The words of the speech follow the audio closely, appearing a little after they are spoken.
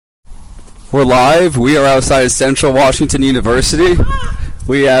We're live. We are outside of Central Washington University.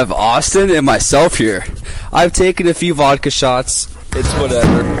 We have Austin and myself here. I've taken a few vodka shots. It's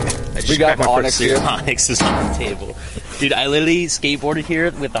whatever. We got Onyx here. Onyx is on the table. Dude, I literally skateboarded here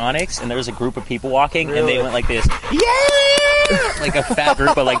with Onyx, and there was a group of people walking, and they went like this. Yeah! Like a fat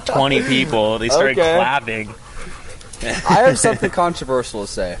group of like 20 people. They started clapping. I have something controversial to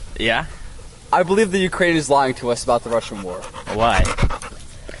say. Yeah? I believe the Ukraine is lying to us about the Russian war. Why?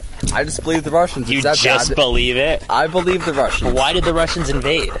 I just believe the Russians. You just believe it? I believe the Russians. Why did the Russians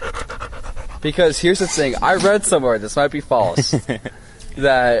invade? Because here's the thing. I read somewhere, this might be false,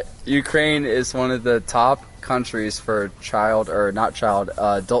 that Ukraine is one of the top countries for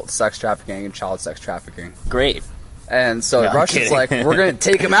adult sex trafficking and child sex trafficking. Great. And so the Russians like, we're going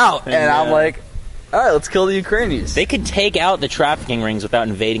to take them out. And I'm like, all right, let's kill the Ukrainians. They could take out the trafficking rings without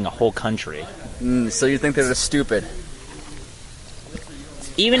invading a whole country. So you think they're just stupid?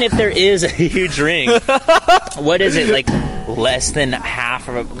 Even if there is a huge ring, what is it, like less than a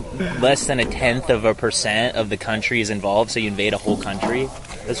tenth of a percent of the country is involved, so you invade a whole country?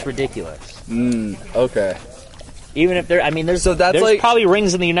 That's ridiculous. Okay. Even if there's probably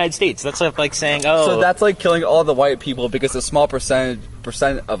rings in the United States. That's like saying, So that's like killing all the white people because a small percent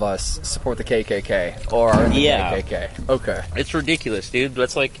of us support the KKK or are in the KKK. Okay. It's ridiculous, dude.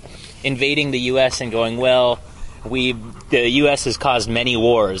 That's like invading the U.S. and going, well, the U.S. has caused many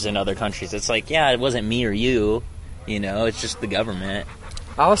wars in other countries. It's like, yeah, it wasn't me or you. You know, it's just the government.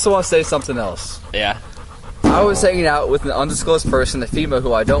 I also want to say something else. Yeah. I was hanging out with an undisclosed person, a female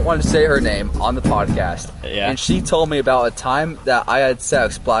who I don't want to say her name on the podcast. Yeah. And she told me about a time that I had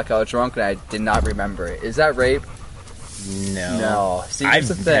sex blackout drunk and I did not remember it. Is that rape? No. See, I've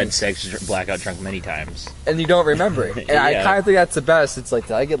had sex blackout drunk many times. And you don't remember it. And I kind of think that's the best. It's like,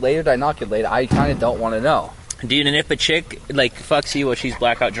 did I get laid or did I not get laid? I kind of don't want to know. Dude, and if a chick, like, fucks you while she's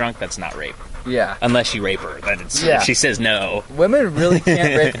blackout drunk, that's not rape. Yeah. Unless you rape her. If she says no. Women really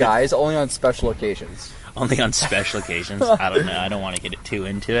can't rape guys, only on special occasions. Only on special occasions? I don't know. I don't want to get too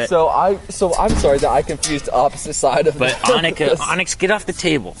into it. So I'm sorry that I confused the opposite side of But Onyx, get off the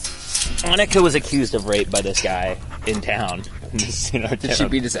table. Onyx was accused of rape by this guy in town. Did she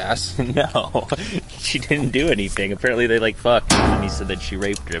beat his ass? No. She didn't do anything. Apparently they, like, fucked, and he said that she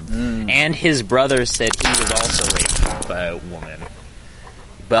raped him. And his brother said he was also raped by a woman.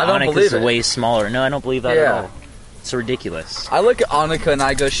 But Onyx is way smaller. No, I don't believe that at all. It's ridiculous. I look at Annika and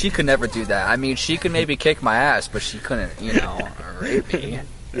I go, she could never do that. I mean, she could maybe kick my ass, but she couldn't, rape me,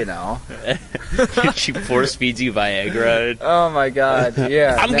 She force feeds you Viagra. Oh my god,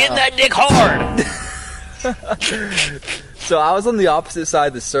 yeah. I'm getting that dick hard! So I was on the opposite side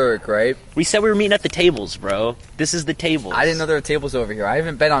of the SURC, right? We said we were meeting at the tables, bro. This is the tables. I didn't know there were tables over here. I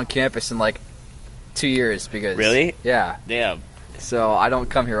haven't been on campus in like 2 years because... Really? Yeah. Damn. So I don't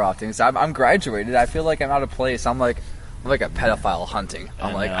come here often. So I'm graduated. I feel like I'm out of place. I'm like a pedophile hunting. I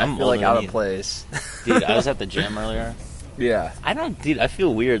feel like out of place. Dude, I was at the gym earlier. Yeah. I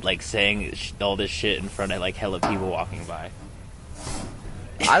feel weird like saying all this shit in front of like hella people walking by.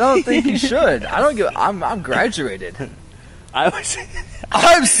 I don't think you should. I'm graduated. I'm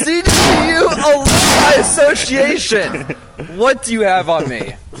senior to you alumni association. What do you have on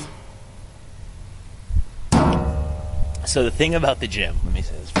me? So the thing about the gym, let me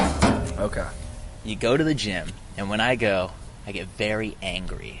say this first. Okay. You go to the gym, and when I go, I get very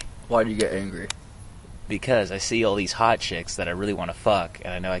angry. Why do you get angry? Because I see all these hot chicks that I really want to fuck,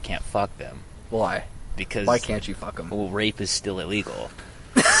 and I know I can't fuck them. Why? Because... Why can't you fuck them? Well, rape is still illegal.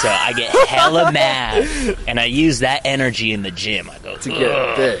 So I get hella mad, and I use that energy in the gym. I go, to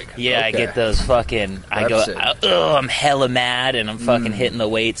get big. Yeah, okay. I get those fucking... I go, I'm hella mad, and I'm fucking hitting the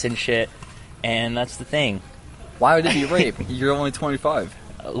weights and shit. And that's the thing. Why would it be rape? You're only 25.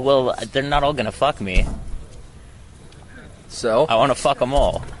 Well, they're not all gonna fuck me. So? I want to fuck them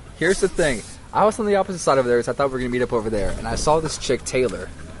all. Here's the thing. I was on the opposite side over there, so I thought we were gonna meet up over there. And I saw this chick, Taylor.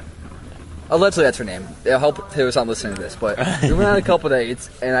 Allegedly, that's her name. I hope Taylor's not listening to this. But we went on a couple dates,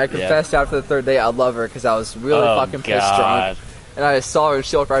 and I confessed after the third date I love her because I was really fucking pissed drunk. And I saw her, and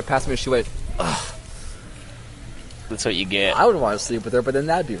she walked right past me, and she went, ugh. That's what you get. I would want to sleep with her, but then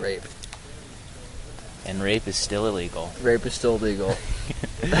that'd be rape. And rape is still illegal. Rape is still illegal.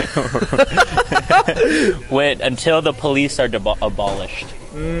 Wait, until the police are abolished.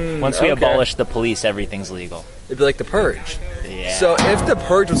 Once we abolish the police, everything's legal. It'd be like the purge. Yeah. So if the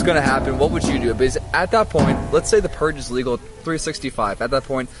purge was going to happen, what would you do? Because at that point, let's say the purge is legal 365. At that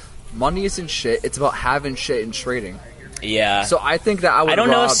point, money isn't shit. It's about having shit and trading. Yeah. So I think that I don't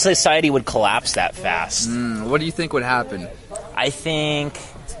know if society would collapse that fast. What do you think would happen? I think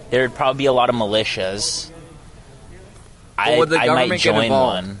there'd probably be a lot of militias. Would the I government might join get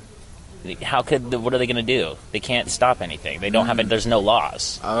involved? one. What are they going to do? They can't stop anything. They don't have it. There's no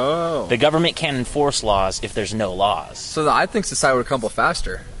laws. Oh. The government can't enforce laws if there's no laws. So I think society would crumble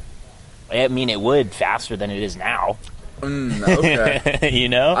faster. I mean, it would faster than it is now. Okay. You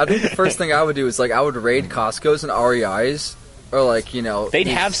know? I think the first thing I would do is, like, I would raid Costco's and REI's, or, like, you know... They'd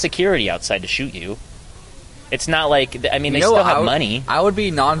have security outside to shoot you. It's not like... I mean, they still have money. I would be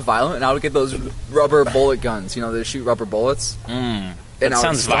non-violent, and I would get those rubber bullet guns. You know, they shoot rubber bullets. That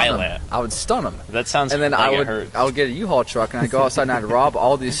sounds violent. I would stun them. That sounds and then like it hurts. I would get a U-Haul truck, and I'd go outside and I'd rob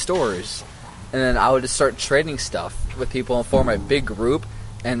all these stores. And then I would just start trading stuff with people and form a big group,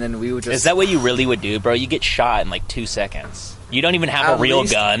 and then we would just... Is that what you really would do, bro? You get shot in, like, 2 seconds. You don't even have a real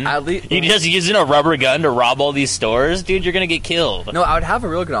gun. You're just using a rubber gun to rob all these stores? Dude, you're going to get killed. No, I would have a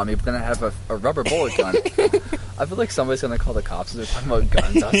real gun on me, but then I'd have a rubber bullet gun. I feel like somebody's going to call the cops if they're talking about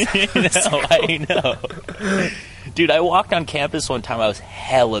guns outside. I know. Dude, I walked on campus one time. I was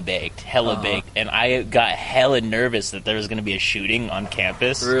hella baked, and I got hella nervous that there was going to be a shooting on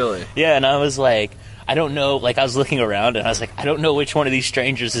campus. Really? Yeah, and I was like, I don't know. Like, I was looking around, and I was like, I don't know which one of these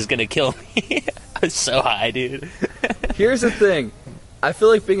strangers is going to kill me. I was so high, dude. Here's the thing. I feel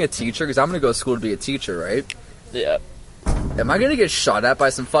like being a teacher, because I'm going to go to school to be a teacher, right? Yeah. Am I going to get shot at by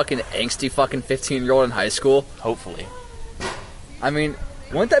some fucking angsty fucking 15-year-old in high school? Hopefully. I mean...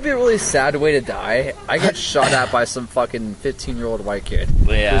 Wouldn't that be a really sad way to die? I get shot at by some fucking 15-year-old white kid.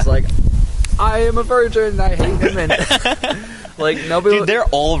 Yeah. Who's like, I am a virgin, I hate women. Like, nobody... Dude, they're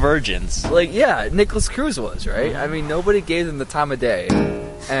all virgins. Like, yeah, Nicholas Cruz was, right? I mean, nobody gave them the time of day.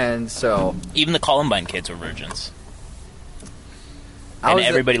 And so... Even the Columbine kids were virgins. And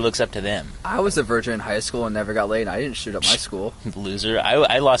everybody looks up to them. I was a virgin in high school and never got laid, and I didn't shoot up my school. Loser.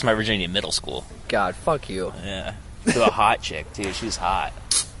 I lost my virginity in middle school. God, fuck you. Yeah. To a hot chick, too. She was hot.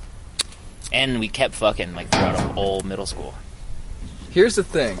 And we kept fucking, like, throughout a whole middle school. Here's the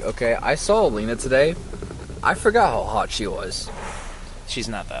thing, okay? I saw Alina today. I forgot how hot she was. She's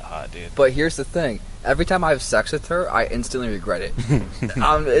not that hot, dude. But here's the thing. Every time I have sex with her, I instantly regret it.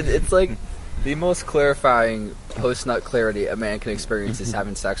 It's like the most clarifying post-nut clarity a man can experience is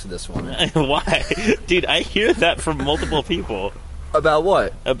having sex with this woman. Why? Dude, I hear that from multiple people. About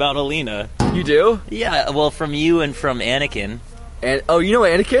what? About Alina. You do? Yeah, well, from you and from Anakin. And you know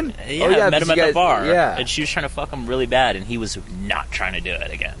Anakin? Yeah, I met him at the bar. Yeah. And she was trying to fuck him really bad, and he was not trying to do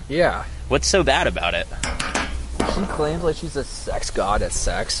it again. Yeah. What's so bad about it? She claims like she's a sex god at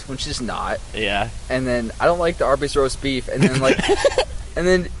sex, when she's not. Yeah. And then, I don't like the Arby's roast beef, and then like... And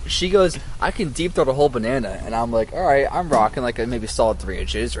then she goes, I can deep throat a whole banana. And I'm like, alright, I'm rocking like a maybe solid 3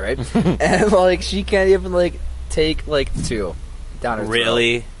 inches, right? And like, she can't even like take like 2 down her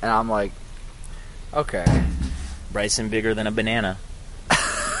really throat. And I'm like, okay. Bryson bigger than a banana.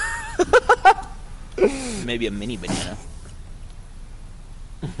 Maybe a mini banana.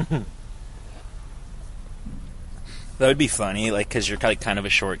 That would be funny, like, because you're kind of a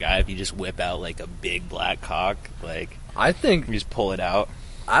short guy. If you just whip out like a big black cock, like, I think you just pull it out.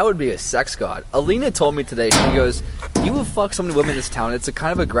 I would be a sex god. Alina told me today, she goes, you will fuck so many women in this town. It's a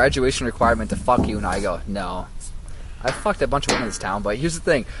kind of a graduation requirement to fuck you. And I go, no. I fucked a bunch of women in this town, but here's the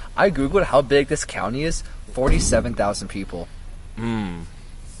thing. I googled how big this county is. 47,000 people.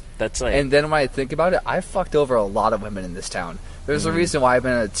 That's like... And then when I think about it, I fucked over a lot of women in this town. There's a reason why I've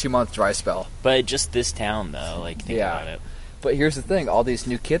been in a 2-month dry spell. But just this town, though, like, think about it. But here's the thing. All these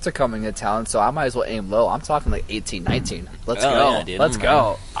new kids are coming to town, so I might as well aim low. I'm talking like 18, 19. Let's go. Yeah, dude, Let's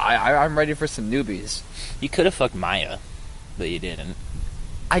go. I'm ready for some newbies. You could have fucked Maya, but you didn't.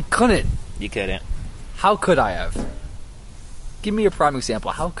 I couldn't. You couldn't. How could I have? Give me a prime example.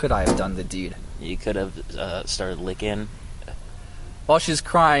 How could I have done the deed? You could have started licking. While she's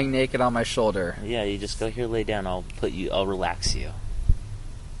crying naked on my shoulder. Yeah, you just go, here, lay down. I'll relax you.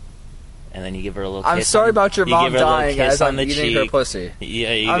 And then you give her a little kiss. I'm sorry about your mom dying as I'm eating her pussy.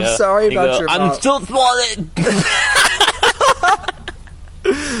 Yeah, you I'm sorry about your mom. I'm still swallowing.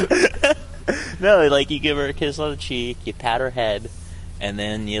 No, like, you give her a kiss on the cheek, you pat her head, and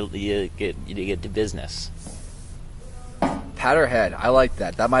then you get to business. Pat her head. I like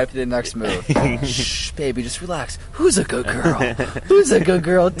that. That might be the next move. Shh, baby, just relax. Who's a good girl? Who's a good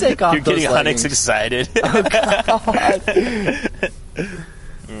girl? Take off those leggings. You're getting Onyx excited. Oh, God.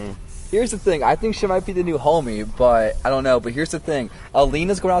 Here's the thing. I think she might be the new homie, but I don't know. But here's the thing.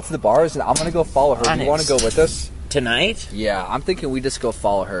 Alina's going out to the bars, and I'm going to go follow her. Onyx. Do you want to go with us? Tonight? Yeah, I'm thinking we just go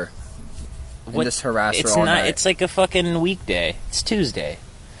follow her. And just harass her all night. It's like a fucking weekday. It's Tuesday.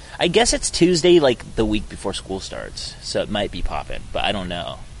 I guess it's Tuesday, like, the week before school starts. So it might be popping, but I don't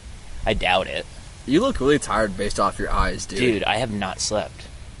know. I doubt it. You look really tired based off your eyes, dude. Dude, I have not slept.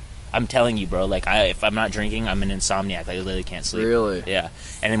 I'm telling you, bro. Like, if I'm not drinking, I'm an insomniac. I literally can't sleep. Really? Yeah.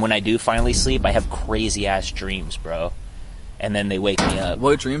 And then when I do finally sleep, I have crazy ass dreams, bro. And then they wake me up.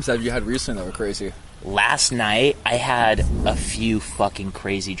 What dreams have you had recently that were crazy? Last night, I had a few fucking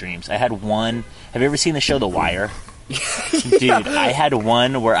crazy dreams. I had one. Have you ever seen the show The Wire? Dude, I had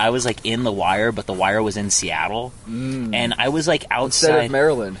one where I was like in The Wire, but The Wire was in Seattle, and I was like outside. Instead of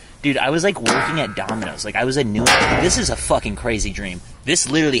Maryland. Dude, I was like working at Domino's. Like, I was a new. This is a fucking crazy dream. This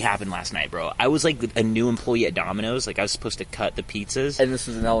literally happened last night, bro. I was like a new employee at Domino's. Like, I was supposed to cut the pizzas. And this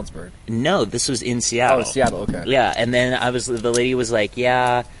was in Ellensburg. No, this was in Seattle. Oh, Seattle. Okay. Yeah, and then the lady was like,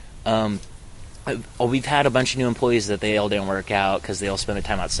 yeah. We've had a bunch of new employees that they all didn't work out because they all spend their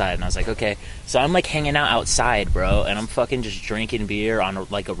time outside. And I was like, okay. So I'm like hanging out outside, bro, and I'm fucking just drinking beer on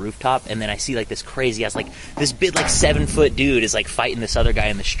like a rooftop. And then I see like this crazy ass, like this big like 7-foot dude is like fighting this other guy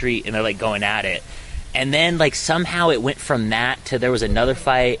in the street, and they're like going at it. And then like somehow it went from that to there was another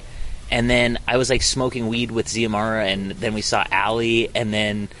fight. And then I was like smoking weed with Ziamara, and then we saw Allie, and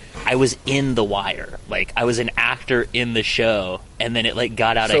then I was in The Wire. Like, I was an actor in the show, and then it like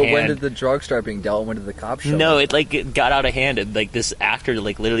got out of hand. So when did the drugs start being dealt? When did the cops show No, up? it got out of hand, and like this actor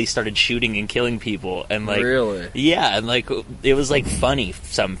like literally started shooting and killing people, and like really, yeah, and like it was like funny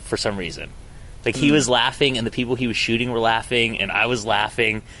for some reason. Like he was laughing, and the people he was shooting were laughing, and I was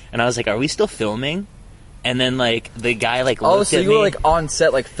laughing, and I was like, "Are we still filming?" And then, like, the guy, like, looked at me. Oh, so you were, like, on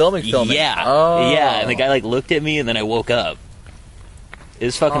set, like, filming? Yeah. Oh. Yeah, and the guy, like, looked at me, and then I woke up. It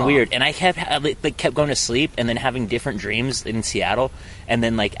was fucking weird. And I kept going to sleep and then having different dreams in Seattle. And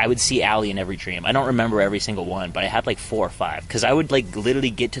then, like, I would see Allie in every dream. I don't remember every single one, but I had, like, 4 or 5. Because I would, like, literally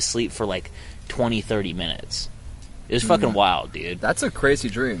get to sleep for, like, 20, 30 minutes. It was fucking wild, dude. That's a crazy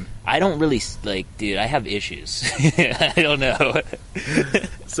dream. I don't really, like, dude, I have issues. I don't know.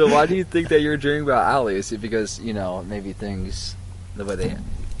 So why do you think that you're dreaming about Allie? Is it because, you know, maybe things, the way they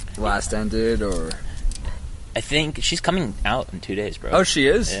last ended, or? I think she's coming out in 2 days, bro. Oh, she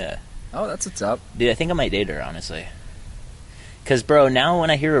is? Yeah. Oh, that's what's up. Dude, I think I might date her, honestly. Because, bro, now when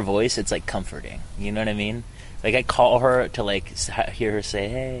I hear her voice, it's, like, comforting. You know what I mean? Like, I call her to, like, hear her say,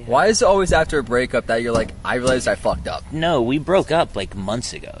 hey. Why is it always after a breakup that you're like, I realized I fucked up? No, we broke up, like,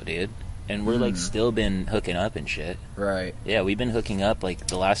 months ago, dude. And we're, like, still been hooking up and shit. Right. Yeah, we've been hooking up, like,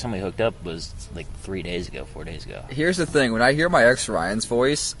 the last time we hooked up was, like, 4 days ago. Here's the thing. When I hear my ex Ryan's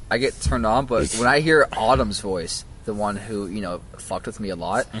voice, I get turned on. But when I hear Autumn's voice, the one who, you know, fucked with me a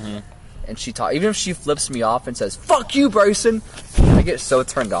lot, and she even if she flips me off and says, fuck you, Bryson, I get so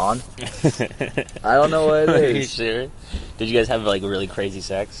turned on. I don't know what it is. Are you sure? Did you guys have, like, really crazy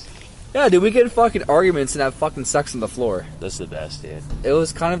sex? Yeah, dude, we get in fucking arguments and have fucking sex on the floor. That's the best, dude. It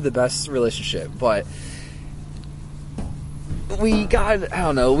was kind of the best relationship, but we got, I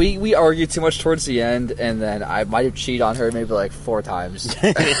don't know, we argued too much towards the end, and then I might have cheated on her maybe like 4 times.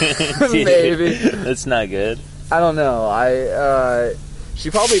 Maybe. That's not good. I don't know. She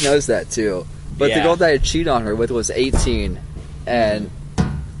probably knows that too. But the girl that I cheated on her with was 18, and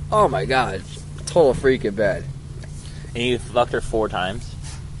oh my god, total freak in bed. And you fucked her 4 times?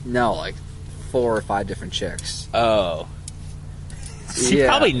 No, like 4 or 5 different chicks. Oh. She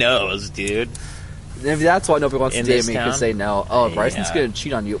probably knows, dude. Maybe that's why nobody wants to date me, because they know, oh, Bryson's going to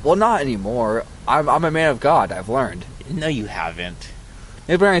cheat on you. Well, not anymore. I'm a man of God, I've learned. No, you haven't.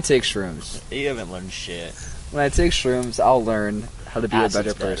 Maybe when I take shrooms. You haven't learned shit. When I take shrooms, I'll learn how to be a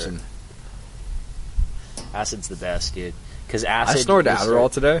better person. Acid's the best, dude. Because acid... I snorted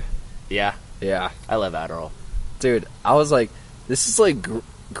Adderall today. Yeah? Yeah. I love Adderall. Dude, I was like, this is like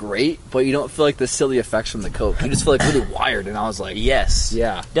great, but you don't feel like the silly effects from the coke. You just feel like really wired, and I was like... Yes.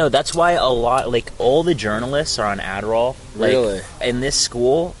 Yeah. No, that's why a lot, like, all the journalists are on Adderall. Like, really? In this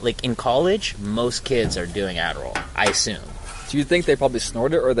school, like, in college, most kids are doing Adderall, I assume. Do you think they probably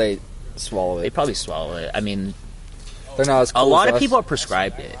snort it, or they swallow it? They probably swallow it. I mean... They're not as cool a lot as of people are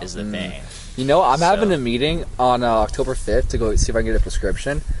prescribed it, is the thing. You know, I'm having a meeting on October 5th to go see if I can get a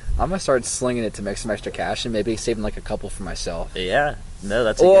prescription. I'm going to start slinging it to make some extra cash and maybe saving like a couple for myself. Yeah. No,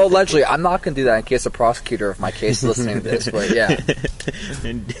 that's well, allegedly, I'm not going to do that in case the prosecutor of my case is listening to this, but yeah.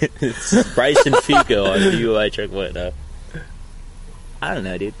 It's Bryson Fico on DUI check what now? I don't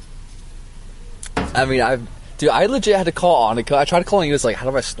know, dude. I mean, I legit had to call Annika. I tried calling you. It was like, how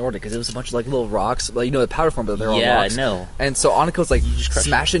do I snort it? Because it was a bunch of like little rocks, like, you know, the powder form, but they're all rocks. Yeah, I know. And so Annika was like, you just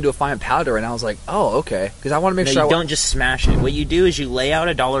smash it into a fine powder, and I was like, oh, okay, because I want to make sure. You don't just smash it. What you do is you lay out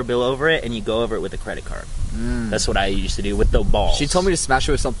a $1 bill over it, and you go over it with a credit card. That's what I used to do with the balls. She told me to smash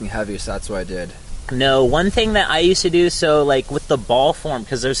it with something heavy, so that's what I did. No, one thing that I used to do, so like with the ball form,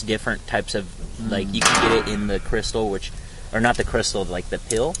 because there's different types of, like, you can get it in the crystal, or not the crystal, like the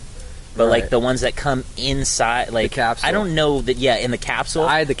pill. But like the ones that come inside, like the capsule. I don't know that. Yeah, in the capsule.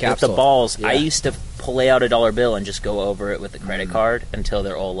 I had the capsule with the balls. Yeah. I used to lay out $1 bill and just go over it with the credit card until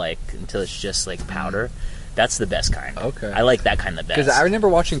they're all until it's just like powder. That's the best kind. Okay, I like that kind the best. Because I remember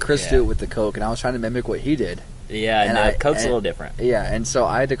watching Chris do it with the Coke, and I was trying to mimic what he did. Yeah, and Coke's a little different. Yeah, and so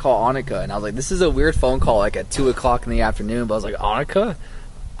I had to call Annika, and I was like, "This is a weird phone call, like at 2:00 in the afternoon." But I was like, "Annika,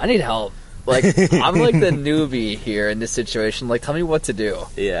 I need help. Like, I'm like the newbie here in this situation. Like, tell me what to do."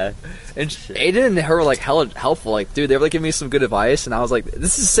 Yeah, and Aiden and her were like hella helpful. Like, dude, they were like giving me some good advice, and I was like,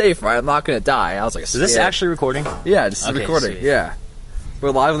 "This is safe, right? I'm not gonna die." I was like, "Is this actually recording?" Yeah, this is recording. Sweet. Yeah,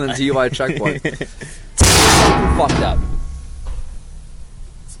 we're live on the DUI checkpoint. Fucked up.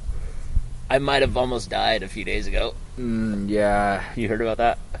 I might have almost died a few days ago. Yeah. You heard about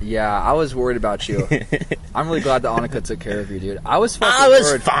that? Yeah, I was worried about you. I'm really glad that Annika took care of you, dude. I was fine.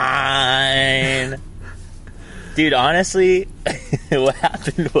 Dude, honestly, what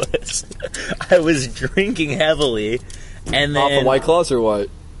happened was I was drinking heavily, and then... Off the White Claws or what?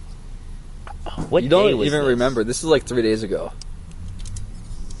 What you don't day was even this? remember. This is like 3 days ago.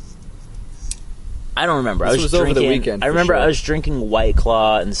 I don't remember. This was over the weekend. I remember I was drinking White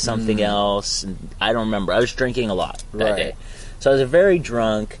Claw and something else. And I don't remember. I was drinking a lot that day. So I was very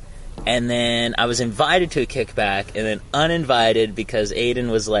drunk, and then I was invited to a kickback, and then uninvited because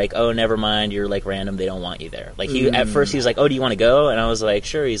Aiden was like, "Oh, never mind. You're like random. They don't want you there." Like at first he was like, "Oh, do you want to go?" And I was like,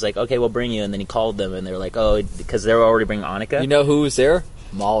 "Sure." He's like, "Okay, we'll bring you." And then he called them, and they were like, "Oh," because they were already bringing Annika. You know who was there?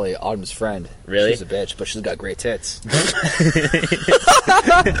 Molly, Autumn's friend. Really? She's a bitch, but she's got great tits.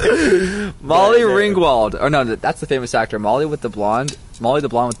 Molly Ringwald. Oh, no, that's the famous actor. Molly the blonde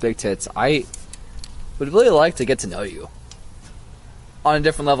with big tits. I would really like to get to know you. On a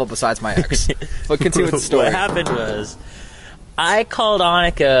different level besides my ex. But continue with the story. What happened was, I called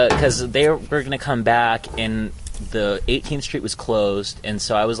Annika because they were going to come back, and the 18th Street was closed, and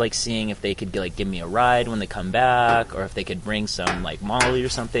so I was like seeing if they could like give me a ride when they come back, or if they could bring some like Molly or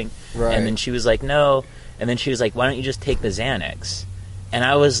something. Right. And then she was like, "No." And then she was like, "Why don't you just take the Xanax?" And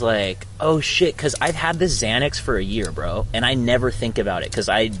I was like, "Oh shit," because I've had this Xanax for a year, bro, and I never think about it because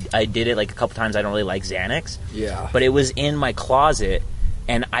I did it like a couple times. I don't really like Xanax. Yeah. But it was in my closet,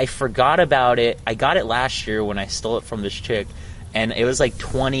 and I forgot about it. I got it last year when I stole it from this chick, and it was like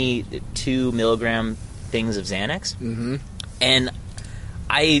 22 milligram things of Xanax, and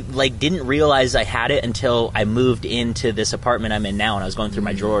I like didn't realize I had it until I moved into this apartment I'm in now, and I was going through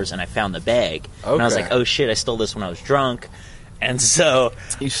my drawers and I found the bag, and I was like, "Oh shit, I stole this when I was drunk." And so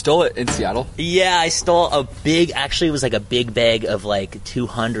you stole it in Seattle? Yeah, I stole a big. Actually, it was like a big bag of like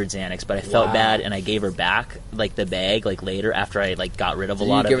 200 Xanax, but I felt bad, and I gave her back like the bag like later after I like got rid of a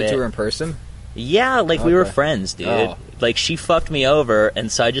lot of it. Did you give it to her in person? Yeah, like we were friends, dude. Oh. Like she fucked me over, and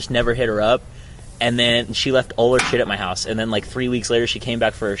so I just never hit her up. And then she left all her shit at my house. And then like 3 weeks later, she came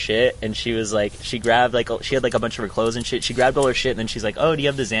back for her shit, and she was like, she grabbed like she had like a bunch of her clothes and shit. She grabbed all her shit, and then she's like, "Oh, do you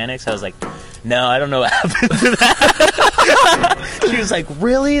have the Xanax?" I was like, "No, I don't know what happened to that." She was like,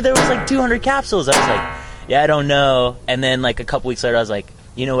 "Really? There was like 200 capsules." I was like, "Yeah, I don't know." And then like a couple weeks later, I was like,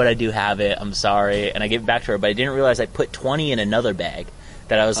 "You know what? I do have it. I'm sorry." And I gave it back to her, but I didn't realize I put 20 in another bag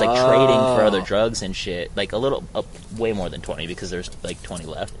that I was like trading for other drugs and shit. Like a little, way more than 20 because there's like 20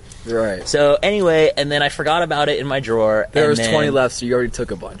 left. Right. So anyway, and then I forgot about it in my drawer. There was 20 left, so you already took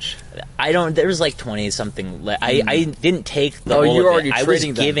a bunch. There was like 20 something left. I didn't take the whole you were of already it. I was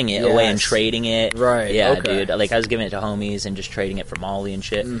giving it away and trading it. Right. Yeah, okay. dude. Like I was giving it to homies and just trading it for Molly and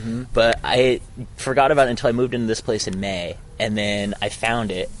shit. But I forgot about it until I moved into this place in May, and then I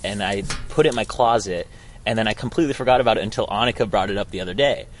found it and I put it in my closet, and then I completely forgot about it until Annika brought it up the other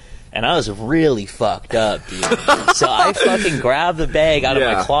day. And I was really fucked up, dude. So I fucking grabbed the bag out of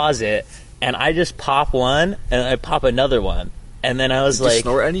my closet, and I just pop one, and I pop another one. And then I was did like... Did you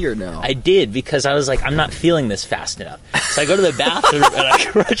snort any or no? I did, because I was like, I'm not feeling this fast enough. So I go to the bathroom, and I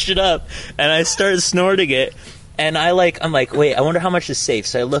crunch it up, and I started snorting it. And I'm like, wait, I wonder how much is safe.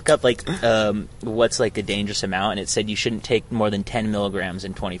 So I look up, like, what's, like, a dangerous amount, and it said you shouldn't take more than 10 milligrams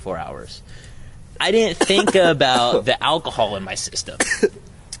in 24 hours. I didn't think about the alcohol in my system.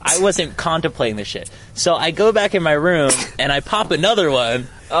 I wasn't contemplating this shit. So I go back in my room, and I pop another one.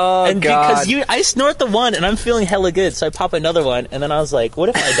 Oh, and God. Because I snort the one, and I'm feeling hella good, so I pop another one, and then I was like, what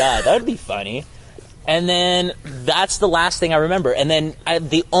if I die? That would be funny. And then that's the last thing I remember. And then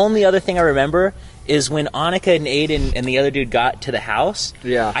the only other thing I remember is when Annika and Aiden and the other dude got to the house,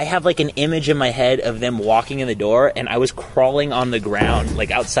 I have like an image in my head of them walking in the door, and I was crawling on the ground,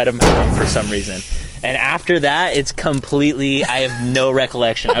 like outside of my home for some reason. And after that, it's completely, I have no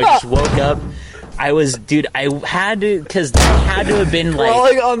recollection. I just woke up. I was, dude, I had to, because that had to have been like...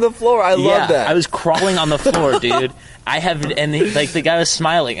 Crawling on the floor, I love that. I was crawling on the floor, dude. The guy was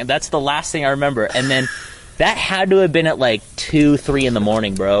smiling, and that's the last thing I remember. And then that had to have been at like 2, 3 in the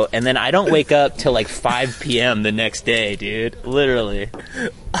morning, bro. And then I don't wake up till like 5 p.m. the next day, dude. Literally.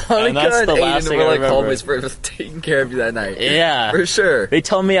 And that's the last thing I remember. Homies for taking care of you that night. Yeah. For sure. They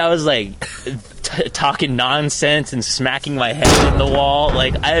told me I was like... talking nonsense and smacking my head in the wall.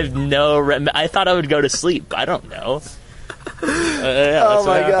 Like, I have I thought I would go to sleep. I don't know. Oh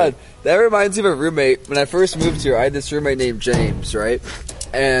my god. That reminds me of a roommate. When I first moved here, I had this roommate named James, right?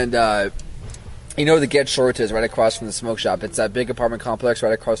 And, you know where the Get Short is, right across from the smoke shop. It's that big apartment complex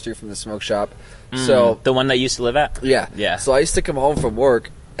right across the street from the smoke shop. So the one that you used to live at? Yeah. Yeah. So I used to come home from work,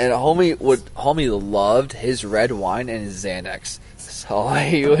 and homie loved his red wine and his Xanax. So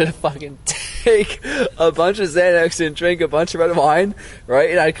he would fucking take a bunch of Xanax and drink a bunch of red wine,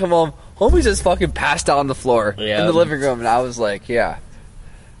 right? And I'd come home, homie just fucking passed out on the floor in the living room, and I was like, yeah.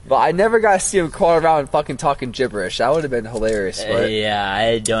 But I never got to see him crawl around fucking talking gibberish. That would have been hilarious. But yeah,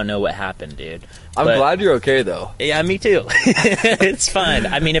 I don't know what happened, dude. I'm glad you're okay, though. Yeah, me too. It's fine.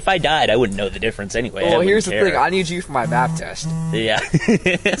 I mean, if I died, I wouldn't know the difference anyway. Well, here's the thing. I need you for my map test. Yeah.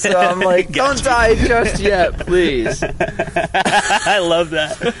 So I'm like, don't die just yet, please. I love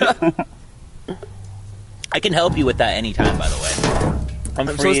that. I can help you with that anytime, by the way. I'm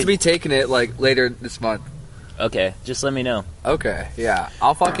supposed to be taking it, like, later this month. Okay, just let me know. Okay, yeah.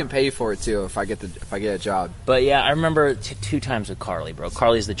 I'll fucking pay for it, too, if I get a job. But, yeah, I remember 2 times with Carly, bro.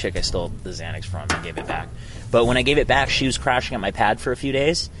 Carly's the chick I stole the Xanax from and gave it back. But when I gave it back, she was crashing at my pad for a few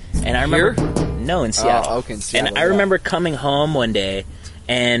days. And I remember... Here? No, in Seattle. Oh, okay, in Seattle. And I remember coming home one day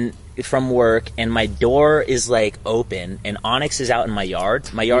and from work, and my door is, like, open, and Onyx is out in my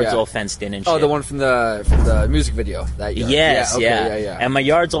yard. My yard's all fenced in and shit. Oh, the one from the music video. That yard. Yes, yeah. And my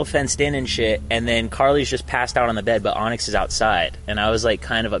yard's all fenced in and shit, and then Carly's just passed out on the bed, but Onyx is outside. And I was, like,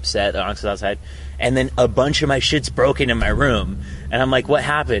 kind of upset that Onyx is outside. And then a bunch of my shit's broken in my room. And I'm like, what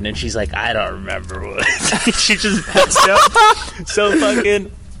happened? And she's like, I don't remember what. She just passed out. So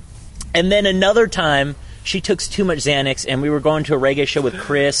fucking... And then another time... She took too much Xanax, and we were going to a reggae show with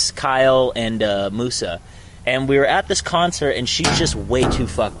Chris, Kyle, and Musa. And we were at this concert, and she's just way too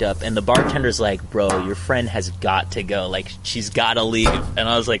fucked up. And the bartender's like, bro, your friend has got to go. Like, she's got to leave. And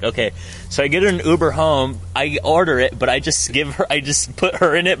I was like, okay. So I get her an Uber home. I order it, but I just put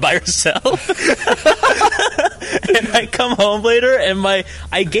her in it by herself. And I come home later, and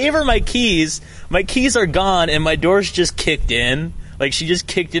I gave her my keys. My keys are gone, and my door's just kicked in. Like, she just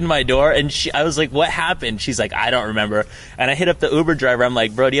kicked in my door, and I was like, what happened? She's like, I don't remember. And I hit up the Uber driver. I'm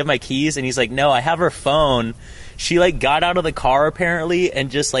like, bro, do you have my keys? And he's like, no, I have her phone. She, like, got out of the car, apparently, and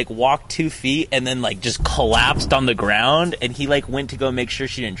just, like, walked 2 feet and then, like, just collapsed on the ground. And he, like, went to go make sure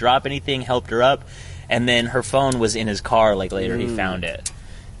she didn't drop anything, helped her up. And then her phone was in his car, like, later he found it.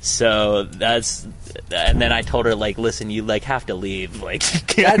 So and then I told her, like, listen, you, like, have to leave. Like, you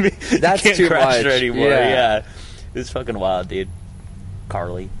can't too crash much. her anymore. Yeah. It was fucking wild, dude.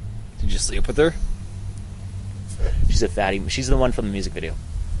 Carly. Did you sleep with her? She's a fatty. She's the one from the music video.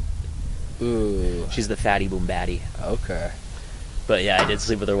 Ooh. She's the fatty boom baddie. Okay. But yeah, I did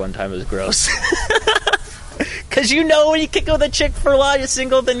sleep with her one time. It was gross. Because you know when you kick with a chick for a while, you're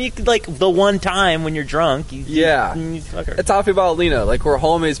single, then you could, like, the one time when you're drunk, you fuck her. It's how I feel about Lena. Like, we're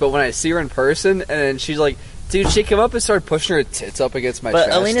homies, but when I see her in person, and then she's like, dude, she came up and started pushing her tits up against my chest.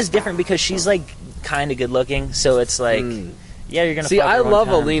 But Alina's different because she's, like, kind of good looking, so it's like... Yeah, you're gonna. See, fuck her I love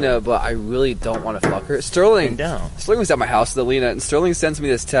time, Alina, but I really don't want to fuck her. Sterling was at my house with Alina, and Sterling sends me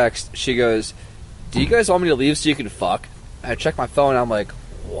this text. She goes, "Do you guys want me to leave so you can fuck?" I check my phone, and I'm like,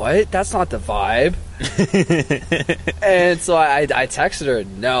 "What? That's not the vibe." And so I texted her,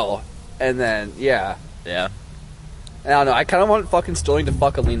 "No," and then yeah. I don't know. I kind of want fucking Sterling to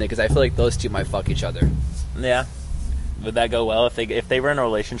fuck Alina because I feel like those two might fuck each other. Yeah. Would that go well if they were in a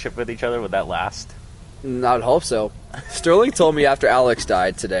relationship with each other? Would that last? I would hope so. Sterling told me after Alex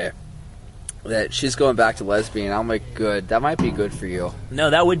died today that she's going back to lesbian. I'm like, good. That might be good for you.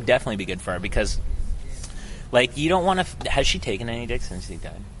 No, that would definitely be good for her because, like, you don't want to... Has she taken any dick since he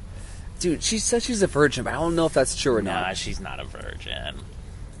died? Dude, she said she's a virgin, but I don't know if that's true or not. Nah, she's not a virgin.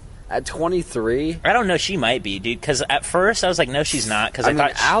 At 23? I don't know. She might be, dude. Because at first I was like, no, she's not. Because I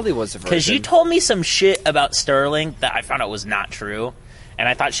thought Allie was a virgin. Because you told me some shit about Sterling that I found out was not true. And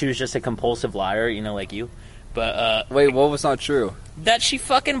I thought she was just a compulsive liar, you know, like you. But, wait, what was not true? That she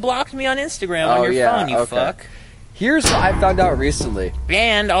fucking blocked me on Instagram on your phone, you fuck. Here's what I found out recently.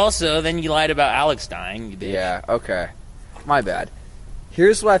 And also, then you lied about Alex dying, you bitch. Yeah, okay. My bad.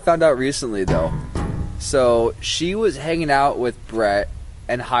 Here's what I found out recently, though. So, she was hanging out with Brett,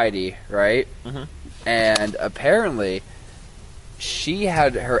 and Heidi, right? Mm-hmm. And apparently, she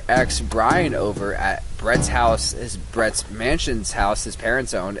had her ex Brian over at Brett's house, Brett's mansion's house, his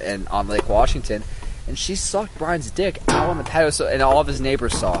parents owned, and on Lake Washington, and she sucked Brian's dick out on the patio, and all of his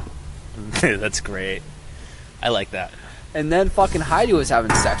neighbors saw. That's great. I like that. And then fucking Heidi was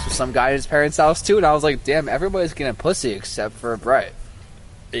having sex with some guy at his parents' house too, and I was like, damn, everybody's getting pussy except for Brett.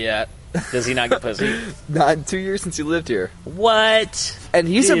 Yeah. Does he not get pussy? Not in 2 years since he lived here. What? And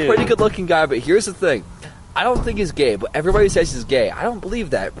he's a pretty good-looking guy, but here's the thing. I don't think he's gay, but everybody says he's gay. I don't believe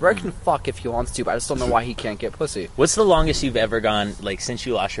that. Brett can fuck if he wants to, but I just don't know why he can't get pussy. What's the longest you've ever gone, like, since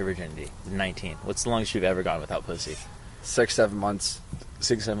you lost your virginity? 19. What's the longest you've ever gone without pussy? 6-7 months.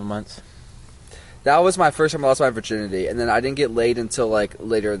 6-7 months? That was my first time I lost my virginity, and then I didn't get laid until, like,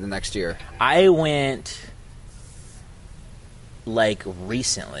 later the next year. I went, like,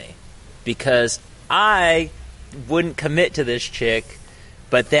 recently, because I wouldn't commit to this chick,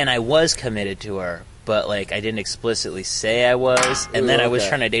 but then I was committed to her, but, like, I didn't explicitly say I was, and then I was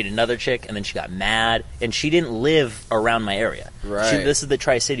trying to date another chick, and then she got mad, and she didn't live around my area. Right. This is the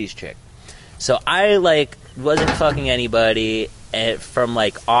Tri-Cities chick. So I, like, wasn't fucking anybody from,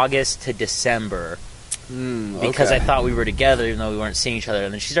 like, August to December, because I thought we were together, even though we weren't seeing each other,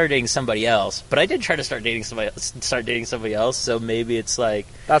 and then she started dating somebody else. But I did try to start dating somebody else. So maybe it's like,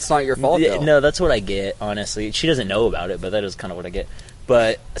 that's not your fault, though. No, that's what I get. Honestly, she doesn't know about it, but that is kind of what I get.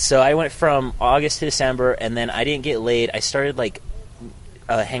 But so I went from August to December, and then I didn't get laid. I started like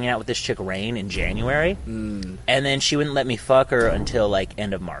hanging out with this chick Rain in January, and then she wouldn't let me fuck her until like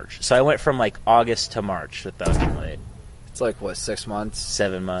end of March. So I went from like August to March without getting laid. It's like, what, 6 months?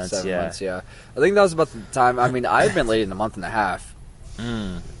 7 months, 7 yeah. months, yeah. I think that was about the time. I mean, I've been late in a month and a half.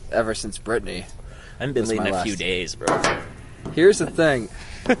 Ever since Brittany. I haven't been late in a few days, bro. Here's the thing.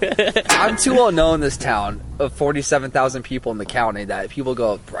 I'm too well known in this town of 47,000 people in the county that people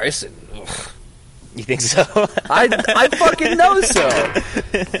go, Bryson. Ugh. You think so? I fucking know so.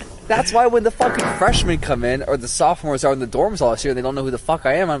 That's why when the fucking freshmen come in, or the sophomores are in the dorms all this year, and they don't know who the fuck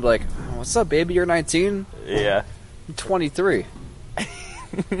I am, I'm like, what's up, baby? You're 19? Yeah. I'm 23.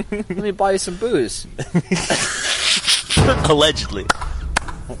 Let me buy you some booze. Allegedly.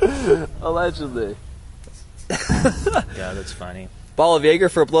 Allegedly. Yeah, that's funny. Ball of Jaeger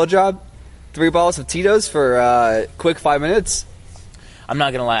for a blowjob? 3 bottles of Tito's for a quick 5 minutes? I'm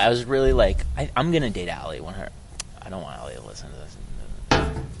not gonna lie, I was really like, I'm gonna date Allie when I don't want Allie to listen to this.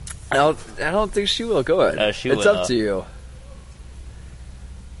 I don't think she will. Go ahead. She it's will. Up to you.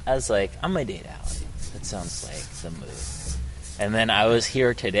 I was like, I'm gonna date Allie. That sounds like the move. And then I was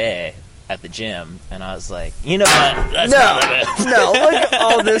here today at the gym, and I was like, you know what? That's no, look at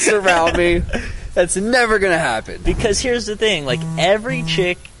all this around me. That's never gonna happen. Because here's the thing, like, every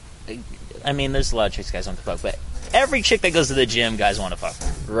chick, I mean, there's a lot of chicks guys want to fuck, but every chick that goes to the gym, guys want to fuck.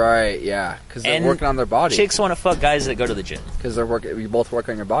 Right, yeah, because they're working on their body. Chicks want to fuck guys that go to the gym. Because they're working. You both work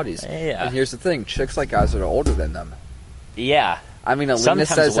on your bodies. Yeah. And here's the thing: chicks like guys that are older than them. Yeah. I mean, Alina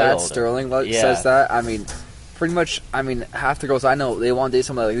says that. Older. Sterling says that. I mean, pretty much. I mean, half the girls I know, they want to date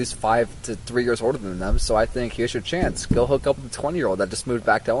somebody at least 5 to 3 years older than them. So I think here's your chance: go hook up with a 20-year-old that just moved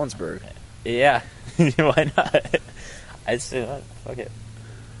back to Ellensburg. Yeah. Why not? I'd say that. Fuck it.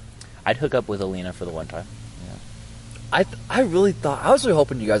 I'd hook up with Alina for the one time. I really thought, I was really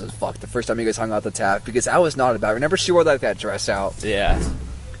hoping you guys would fuck the first time you guys hung out the tap, because I was not about it. Remember, she wore that dress out. Yeah.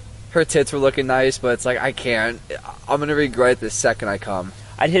 Her tits were looking nice, but it's like, I can't. I'm going to regret the second I come.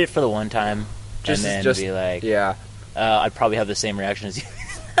 I'd hit it for the one time, and then be like, yeah. I'd probably have the same reaction as you.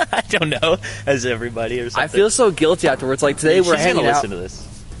 I don't know, as everybody or something. I feel so guilty afterwards. Like, today we're hanging out. She's going to listen to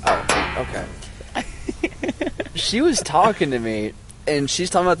this. Oh, okay. She was talking to me, and she's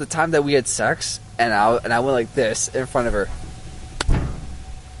talking about the time that we had sex, and I went like this in front of her.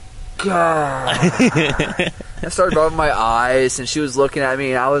 God. I started rubbing my eyes, and she was looking at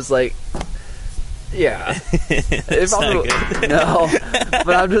me, and I was like, yeah. It's not good. No.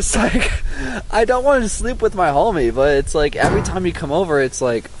 But I'm just like, I don't want to sleep with my homie, but it's like, every time you come over, it's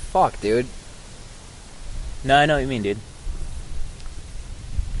like, fuck, dude. No, I know what you mean, dude.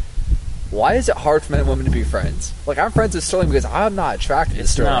 Why is it hard for men and women to be friends? Like, I'm friends with Sterling because I'm not attracted to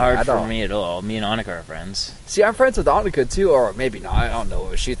Sterling. It's not hard for me at all. Me and Annika are friends. See, I'm friends with Annika, too, or maybe not. I don't know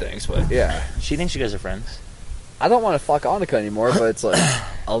what she thinks, but yeah. She thinks you guys are friends. I don't want to fuck Annika anymore, but it's like,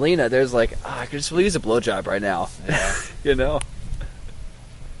 Alina, there's like, I could just really use a blowjob right now. Yeah. You know?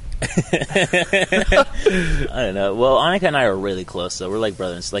 I don't know. Well, Annika and I are really close, though. We're like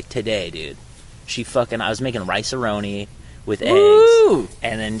brothers. Like, today, dude. I was making rice-a-roni with eggs. Woo!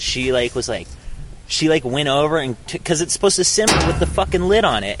 And then she, like, was like, she, like, went over and, because it's supposed to simmer with the fucking lid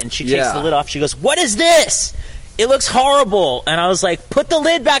on it, and she takes the lid off. She goes, "What is this?" it looks horrible. And I was like, put the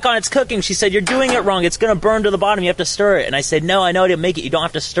lid back on, it's cooking. She said, you're doing it wrong. It's going to burn to the bottom. You have to stir it. And I said, no, I know how to make it. You don't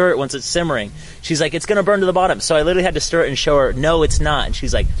have to stir it once it's simmering. She's like, it's going to burn to the bottom. So I literally had to stir it and show her, no, it's not. And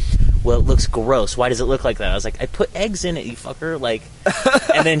she's like, well, it looks gross. Why does it look like that? I was like, I put eggs in it, you fucker. Like,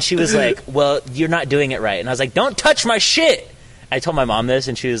 and then she was like, well, you're not doing it right. And I was like, don't touch my shit. I told my mom this,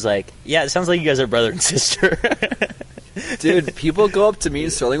 and she was like, yeah, it sounds like you guys are brother and sister. Dude, people go up to me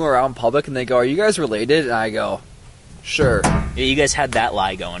and Sterling when we're out in public, and they go, are you guys related? And I go, sure. Yeah, you guys had that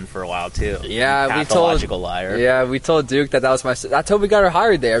lie going for a while, too. Yeah, pathological liar. Yeah, we told Duke that was my sister. I told him we got her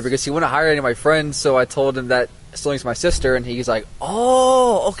hired there because he wouldn't hire any of my friends, so I told him that Sterling's my sister, and he's like,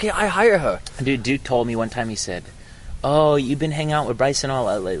 oh, okay, I hire her. Dude, Duke told me one time, he said, oh, you've been hanging out with Bryson all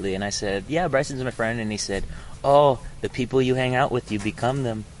out lately. And I said, yeah, Bryson's my friend. And he said, oh, the people you hang out with, you become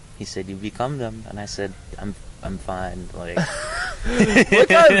them. He said, you become them. And I said, I'm fine. Like, what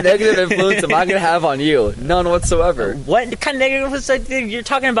kind of negative influence am I going to have on you? None whatsoever. What kind of negative influence? You're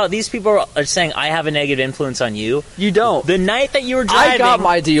talking about these people are saying I have a negative influence on you. You don't. The night that you were driving, I got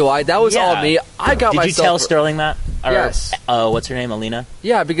my DUI. That was all me. I got myself. Did you tell Sterling that? Or, yes. What's her name? Alina?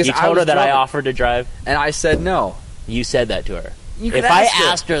 Yeah, because you told her that I offered to drive? And I said no. You said that to her. If I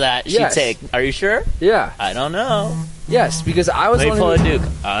asked her that, she'd say, are you sure? Yeah. I don't know. Yes, because I was... Let me pull a Duke.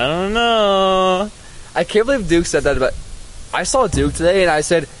 I don't know. I can't believe Duke said that, but I saw Duke today, and I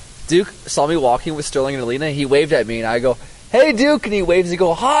said, Duke saw me walking with Sterling and Alina. He waved at me, and I go, hey, Duke, and he waves and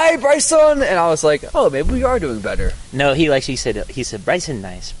go, hi, Bryson, and I was like, oh, maybe we are doing better. No, he said, Bryson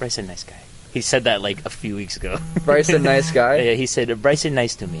nice guy. He said that like a few weeks ago. Bryson nice guy? Yeah, he said, Bryson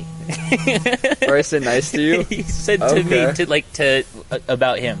nice to me. Bryson nice to you? He said to me,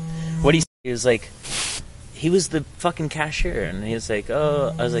 about him. What he was like, he was the fucking cashier, and he was like,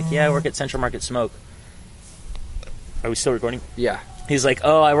 oh, I was like, yeah, I work at Central Market Smoke. Are we still recording? Yeah. He's like,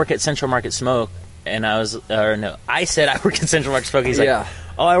 oh, I work at Central Market Smoke. And I said I work at Central Market Smoke. He's like,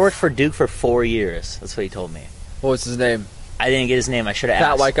 oh, I worked for Duke for 4 years. That's what he told me. What was his name? I didn't get his name. I should have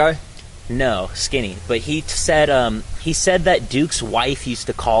asked. That white guy? No, skinny. But he said that Duke's wife used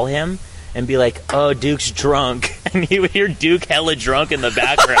to call him and be like, oh, Duke's drunk. And he would hear Duke hella drunk in the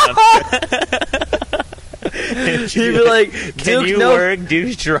background. He'd be like, can you work?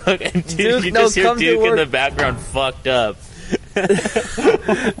 Duke's drunk. And Duke, you just hear Duke in the background fucked up.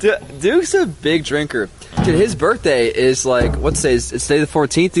 Duke's a big drinker. Dude, his birthday is like, what's today? It's today the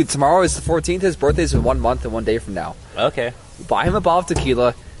 14th. Dude, tomorrow is the 14th. His birthday is in 1 month and 1 day from now. Okay. Buy him a bottle of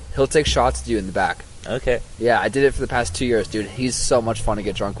tequila. He'll take shots to you in the back. Okay. Yeah, I did it for the past 2 years, dude. He's so much fun to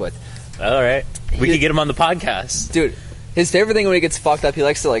get drunk with. All right. We could get him on the podcast. Dude, his favorite thing when he gets fucked up, he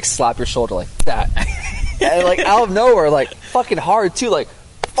likes to like slap your shoulder like that. And like out of nowhere, like fucking hard too, like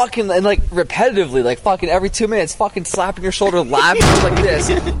fucking, and like repetitively, like fucking every 2 minutes, fucking slapping your shoulder, laughing like this.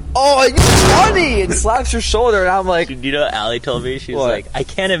 Oh, you're funny! And slaps your shoulder, and I'm like, you know what Allie told me? She was like, I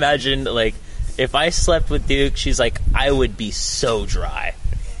can't imagine, like, if I slept with Duke, she's like, I would be so dry.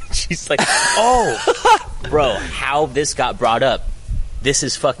 She's like, oh, bro, how this got brought up. This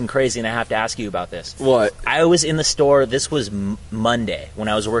is fucking crazy, and I have to ask you about this. What? I was in the store, this was Monday, when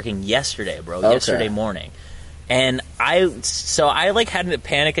I was working yesterday, bro, yesterday morning. And I like had a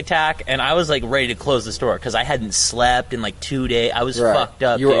panic attack, and I was like ready to close the store because I hadn't slept in like 2 days. I was fucked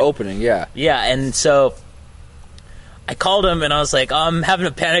up. You were opening, yeah. Yeah, and so I called him, and I was like, I'm having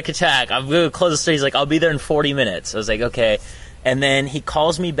a panic attack. I'm going to close the store. He's like, I'll be there in 40 minutes. I was like, okay. And then he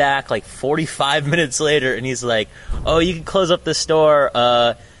calls me back like 45 minutes later, and he's like, oh, you can close up the store.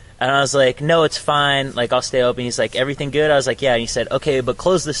 And I was like, no, it's fine. Like, I'll stay open. He's like, everything good? I was like, yeah. And he said, okay, but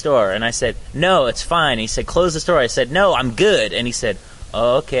close the store. And I said, no, it's fine. And he said, close the store. I said, no, I'm good. And he said,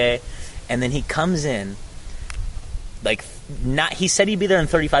 oh, okay. And then he comes in, like, he said he'd be there in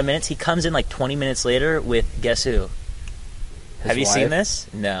 35 minutes. He comes in like 20 minutes later with, guess who? Have you seen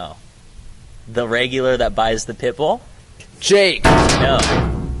this? No. The regular that buys the pit bull? Jake. No.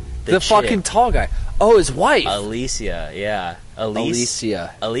 The fucking tall guy. Oh, his wife. Alicia, yeah.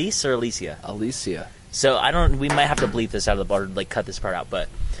 Alicia. Elise or Alicia? Alicia. So we might have to bleep this out of the bar, like cut this part out, but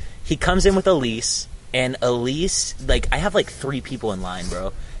he comes in with Elise, and Elise, like, I have like 3 people in line,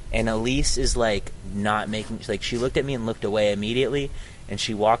 bro, and Elise is like not making, like, she looked at me and looked away immediately, and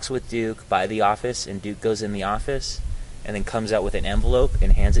she walks with Duke by the office, and Duke goes in the office, and then comes out with an envelope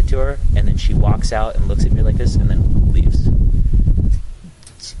and hands it to her, and then she walks out and looks at me like this, and then leaves.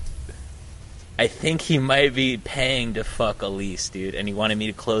 I think he might be paying to fuck Elise, dude, and he wanted me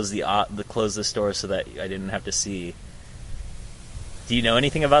to close the store so that I didn't have to see. Do you know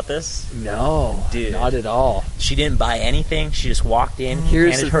anything about this? No, dude, not at all. She didn't buy anything. She just walked in.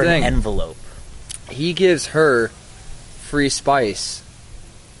 Handed her an envelope. He gives her free spice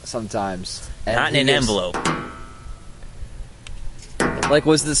sometimes. Not in an envelope. Like,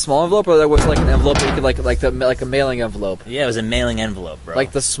 was it a small envelope, or there was like an envelope that you could like a mailing envelope? Yeah, it was a mailing envelope, bro.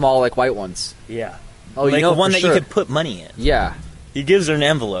 Like the small, like white ones. Yeah. Oh, like you know, the one for that sure. you could put money in. Yeah. He gives her an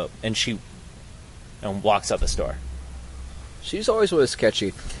envelope, and she walks out the store. She's always was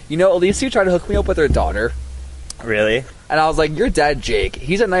sketchy. You know, Alicia tried to hook me up with her daughter. Really? And I was like, your dad, Jake,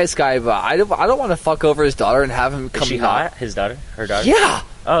 he's a nice guy, but I don't want to fuck over his daughter and have him come. Is she hot? His daughter? Her daughter? Yeah.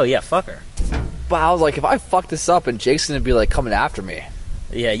 Oh, yeah, fuck her. But I was like, if I fuck this up and Jake's going to be like coming after me.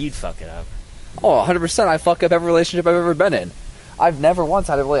 Yeah, you'd fuck it up. Oh, 100%. I fuck up every relationship I've ever been in. I've never once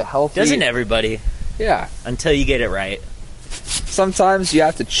had a really healthy... Doesn't everybody? Yeah. Until you get it right. Sometimes you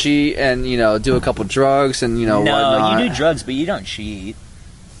have to cheat and, you know, do a couple drugs and, you know, no, whatnot. you do drugs, but you don't cheat.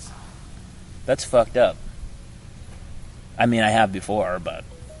 That's fucked up. I mean, I have before, but...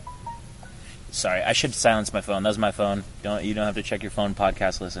 Sorry, I should silence my phone. That was my phone. You don't have to check your phone,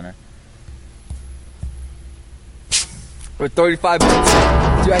 podcast listener. For 35 minutes.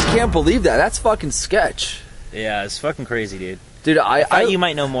 Dude, I can't believe that. That's fucking sketch. Yeah, it's fucking crazy, dude. Dude, I thought you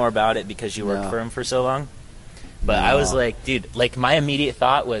might know more about it because you worked for him for so long. But I was like, dude, like my immediate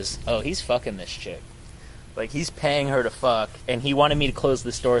thought was, oh, he's fucking this chick. Like, he's paying her to fuck, and he wanted me to close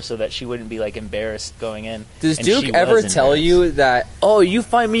the store so that she wouldn't be, like, embarrassed going in. Does Duke ever tell you that, oh, you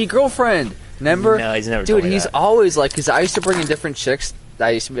find me a girlfriend? Remember? No, he's never Dude, told me he's that. always like, because I used to bring in different chicks that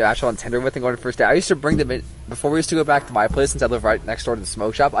I used to be actually on Tinder with and going to first date. I used to bring them in, before we used to go back to my place, since I live right next door to the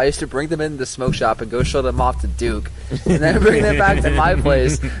smoke shop, I used to bring them in the smoke shop and go show them off to Duke. And then bring them back to my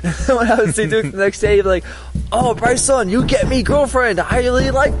place. When I would see Duke the next day, he'd be like, oh, Bryson, you get me girlfriend. I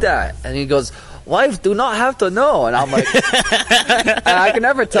really like that. And he goes, wife do not have to know. And I'm like, and I can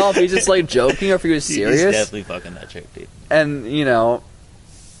never tell if he's just like joking or if he was serious. He's definitely fucking that chick, dude. And, you know,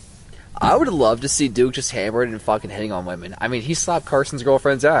 I would love to see Duke just hammered and fucking hitting on women. I mean, he slapped Carson's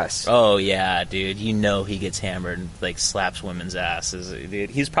girlfriend's ass. Oh, yeah, dude. You know he gets hammered and, like, slaps women's asses.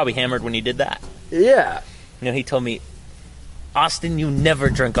 Dude, he's probably hammered when he did that. Yeah. You know, he told me, Austin, you never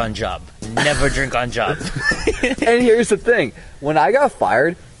drink on job. Never drink on job. And here's the thing. When I got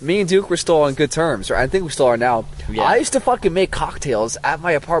fired, me and Duke were still on good terms. Or I think we still are now. Yeah. I used to fucking make cocktails at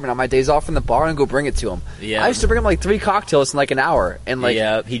my apartment on my days off from the bar and go bring it to him. Yeah. I used to bring him like 3 cocktails in like an hour. And like,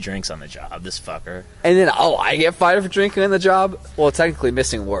 yeah, he drinks on the job, this fucker. And then, I get fired for drinking on the job? Well, technically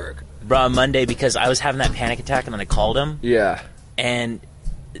missing work. Bro, on Monday, because I was having that panic attack and then I called him. Yeah. And...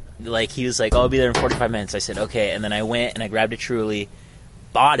 like, he was like, oh, I'll be there in 45 minutes. I said, okay. And then I went and I grabbed a Truly,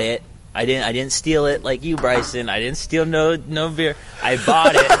 bought it. I didn't steal it like you, Bryson. I didn't steal no beer. I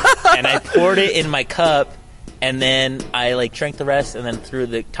bought it and I poured it in my cup, and then I like drank the rest and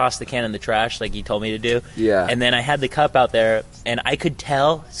then tossed the can in the trash like he told me to do. Yeah. And then I had the cup out there and I could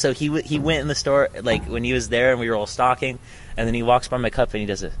tell. So he went in the store like when he was there and we were all stalking, and then he walks by my cup and he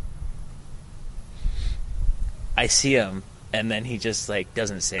does it. I see him. And then he just, like,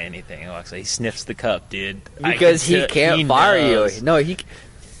 doesn't say anything. He sniffs the cup, dude. Because he can't fire you. No,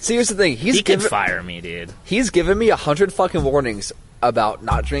 see, here's the thing. He can fire me, dude. He's given me 100 fucking warnings about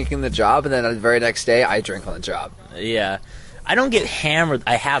not drinking the job, and then the very next day, I drink on the job. Yeah. I don't get hammered.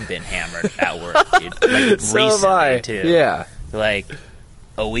 I have been hammered at work, dude. Like, so recently, have I. too. Yeah. Like...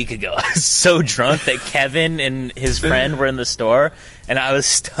 a week ago, I was so drunk that Kevin and his friend were in the store, and I was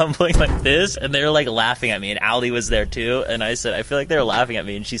stumbling like this, and they were like laughing at me, and Allie was there too, and I said, I feel like they were laughing at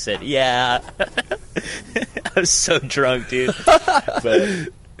me, and she said, yeah. I was so drunk, dude. But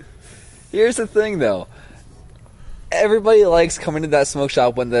here's the thing, though. Everybody likes coming to that smoke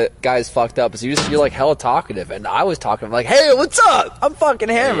shop when the guy's fucked up, so you're like hella talkative, and I was talking, I'm like, hey, what's up? I'm fucking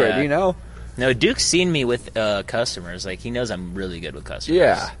hammered, you know? No, Duke's seen me with customers. Like, he knows I'm really good with customers.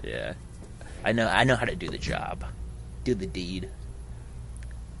 Yeah. Yeah. I know how to do the job. Do the deed.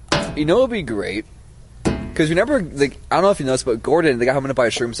 You know what would be great? Because remember, like, I don't know if you noticed, but Gordon, the guy I'm going to buy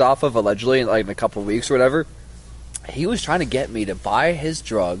shrooms off of, allegedly, in a couple of weeks or whatever, he was trying to get me to buy his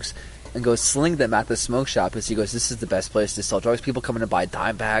drugs and go sling them at the smoke shop, because he goes, this is the best place to sell drugs. People come in to buy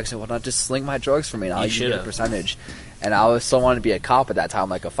dime bags and whatnot. Just sling my drugs for me, and I'll give you a percentage. And I was still wanting to be a cop at that time,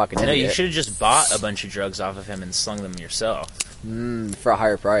 like a fucking idiot. No, you should have just bought a bunch of drugs off of him and slung them yourself. For a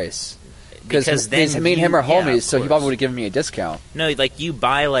higher price. Because then me and him are homies, so he probably would have given me a discount. No, like, you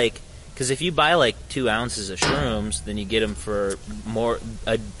buy, like... because if you buy, like, 2 ounces of shrooms, then you get them for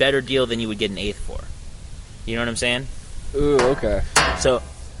a better deal than you would get an eighth for. You know what I'm saying? Ooh, okay. So...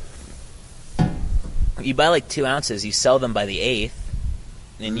 you buy like 2 ounces, you sell them by the eighth,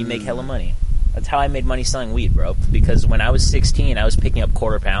 and you make hella money. That's how I made money selling weed, bro. Because when I was 16, I was picking up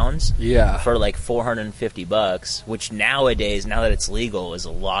quarter pounds for like $450, which nowadays, now that it's legal, is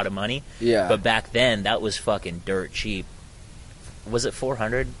a lot of money. Yeah. But back then, that was fucking dirt cheap. Was it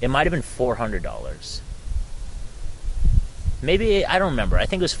 $400? It might have been $400. Maybe, I don't remember. I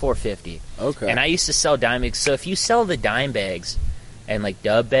think it was $4.50. Okay. And I used to sell dime bags. So if you sell the dime bags and like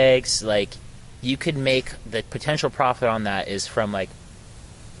dub bags, like you could make the potential profit on that is from like,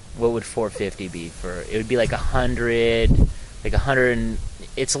 what would $4.50 be for? It would be like 100.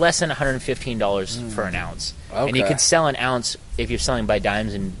 It's less than $115 for an ounce. Okay. And you could sell an ounce if you're selling by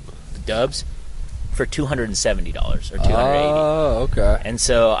dimes and dubs for $270 or $280. Oh, okay. And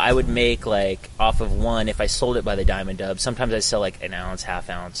so I would make like off of one, if I sold it by the dime and dub, sometimes I'd sell like an ounce, half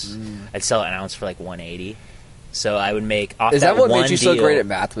ounce. I'd sell an ounce for like $180. So I would make off that one. Is that what made you so great at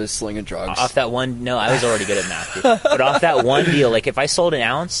math, was slinging drugs? Off that one, no, I was already good at math, dude. But off that one deal, like if I sold an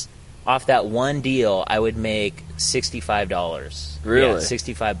ounce, off that one deal, I would make $65. Really? Yeah,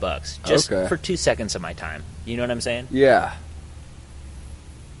 $65. Just for 2 seconds of my time. You know what I'm saying? Yeah.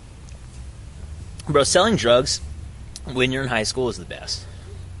 Bro, selling drugs when you're in high school is the best.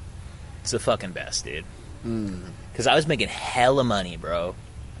 It's the fucking best, dude. Because I was making hella money, bro.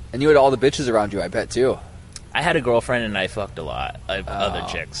 And you had all the bitches around you, I bet, too. I had a girlfriend and I fucked a lot of other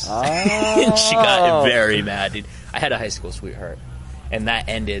chicks. And she got very mad, dude. I had a high school sweetheart. And that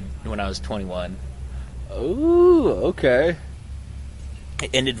ended when I was 21. Ooh, okay. It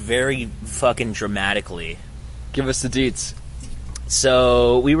ended very fucking dramatically. Give us the deets.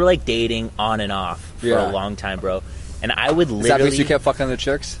 So we were like dating on and off for a long time, bro. And I would literally... Is that because you kept fucking the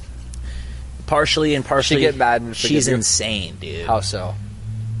chicks? Partially and partially. She get mad and she's insane, dude. How so?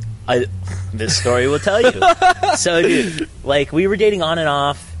 This story will tell you. So, dude, like we were dating on and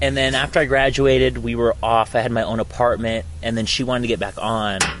off, and then after I graduated, we were off. I had my own apartment, and then she wanted to get back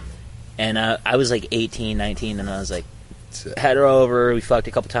on. And I was like 18, 19, and I was like, had her over. We fucked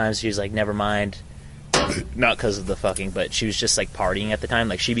a couple times. She was like, never mind. Not because of the fucking, but she was just like partying at the time.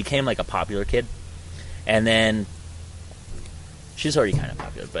 Like she became like a popular kid, and then she was already kind of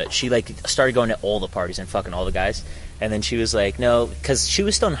popular, but she like started going to all the parties and fucking all the guys. And then she was like, no, because she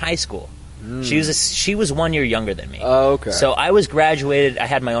was still in high school. She was 1 year younger than me. Oh, okay. So I was graduated. I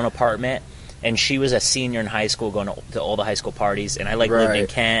had my own apartment, and she was a senior in high school, going to all the high school parties. And I like lived in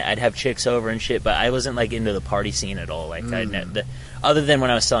Kent. I'd have chicks over and shit, but I wasn't like into the party scene at all. Like other than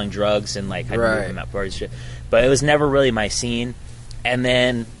when I was selling drugs and like I'd move them at parties and shit. But it was never really my scene. And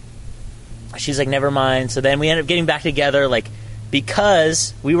then she's like, never mind. So then we ended up getting back together, like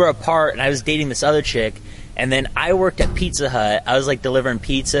because we were apart, and I was dating this other chick. And then I worked at Pizza Hut. I was like delivering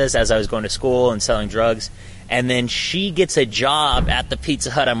pizzas as I was going to school and selling drugs. And then she gets a job at the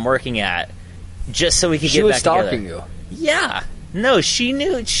Pizza Hut I'm working at, just so we could get back together. She was stalking you. Yeah. No, she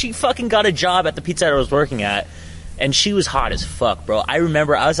knew. She fucking got a job at the Pizza Hut I was working at, and she was hot as fuck, bro. I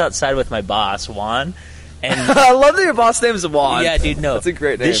remember I was outside with my boss, Juan. And I love that your boss name is Juan. Yeah, dude, no. That's a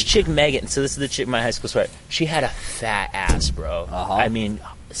great name. This chick, Megan, so this is the chick in my high school sweater. She had a fat ass, bro. I mean,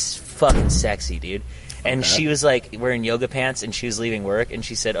 fucking sexy, dude. And she was like wearing yoga pants, and she was leaving work, and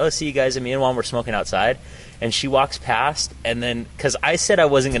she said, oh, see you guys. And me and Juan were smoking outside, and she walks past, and then because I said I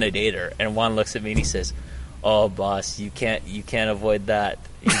wasn't going to date her, and Juan looks at me and he says, oh, boss, you can't avoid that.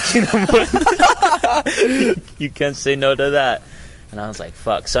 You can't say no to that. And I was like,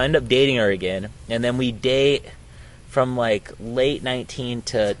 fuck. So I ended up dating her again, and then we date from like late 19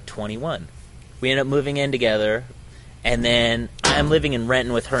 to 21. We ended up moving in together, and then I'm living in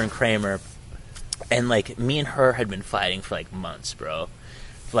Renton with her and Kramer. And, like, me and her had been fighting for, like, months, bro.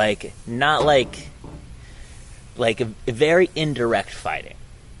 Like, not, like a very indirect fighting.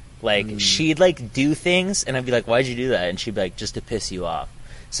 Like, she'd, like, do things, and I'd be like, why'd you do that? And she'd be like, just to piss you off.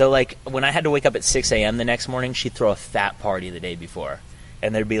 So, like, when I had to wake up at 6 a.m. the next morning, she'd throw a fat party the day before.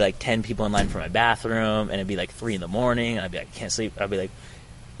 And there'd be, like, 10 people in line for my bathroom, and it'd be, like, 3 in the morning, and I'd be like, I can't sleep. I'd be like,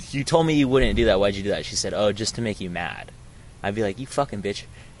 you told me you wouldn't do that. Why'd you do that? She said, oh, just to make you mad. I'd be like, you fucking bitch.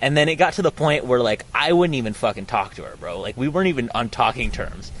 And then it got to the point where, like, I wouldn't even fucking talk to her, bro. Like, we weren't even on talking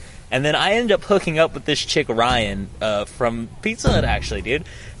terms. And then I ended up hooking up with this chick, Ryan, from Pizza Hut, actually, dude.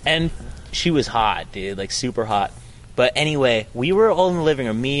 And she was hot, dude, like, super hot. But anyway, we were all in the living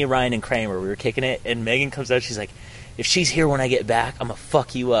room, me, Ryan, and Kramer. We were kicking it, and Megan comes out, she's like, if she's here when I get back, I'm gonna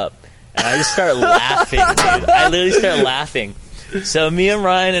fuck you up. And I just started laughing, dude. I literally started laughing. So me and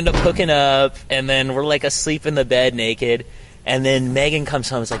Ryan end up hooking up, and then we're, like, asleep in the bed naked. And then Megan comes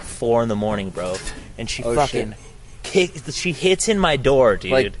home. It's like 4 in the morning, bro. And she fucking she hits in my door,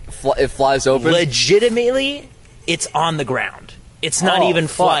 dude. Like, it flies open? Legitimately, it's on the ground. It's not even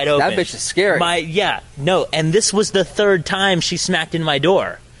flied open. That bitch is scary. And this was the 3rd time she smacked in my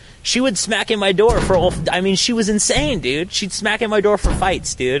door. She would smack in my door she was insane, dude. She'd smack in my door for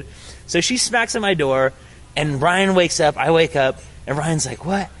fights, dude. So she smacks in my door, and Ryan wakes up. I wake up, and Ryan's like,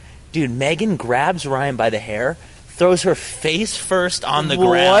 what? Dude, Megan grabs Ryan by the hair, throws her face first on the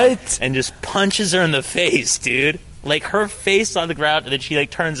ground, and just punches her in the face, dude. Like, her face on the ground, and then she,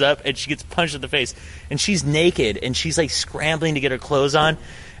 like, turns up, and she gets punched in the face. And she's naked, and she's, like, scrambling to get her clothes on.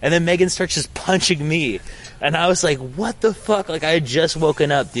 And then Megan starts just punching me. And I was like, what the fuck? Like, I had just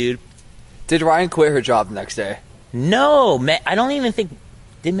woken up, dude. Did Ryan quit her job the next day? No. I don't even think...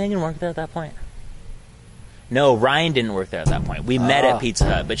 Did Megan work there at that point? No, Ryan didn't work there at that point. We met at Pizza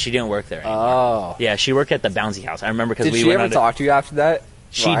Hut, but she didn't work there anymore. Oh. Yeah, she worked at the Bouncy House. I remember because we went. Did she ever talk to you after that?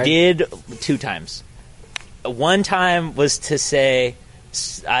 She did 2 times. One time was to say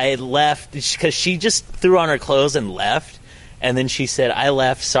I left because she just threw on her clothes and left. And then she said, I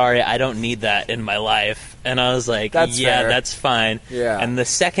left, sorry, I don't need that in my life. And I was like, fair. That's fine. Yeah. And the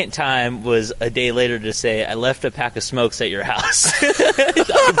second time was a day later to say, I left a pack of smokes at your house.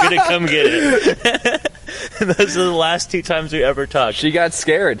 I'm going to come get it. And those are the last 2 times we ever talked. She got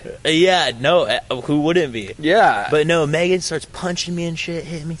scared. Yeah, no, who wouldn't be? Yeah. But no, Megan starts punching me and shit,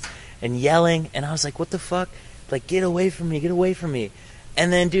 hitting me, and yelling. And I was like, what the fuck? Like, get away from me, get away from me.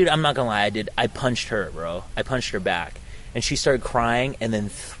 And then, dude, I'm not going to lie, I punched her, bro. I punched her back. And she started crying and then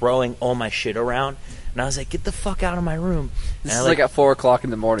throwing all my shit around. And I was like, get the fuck out of my room. This is like at 4 o'clock in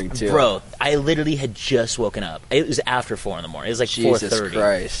the morning, too. Bro, I literally had just woken up. It was after 4 in the morning. It was like 4:30. Jesus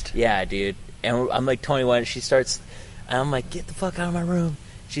Christ. Yeah, dude. And I'm like 21. And she starts, and I'm like, get the fuck out of my room.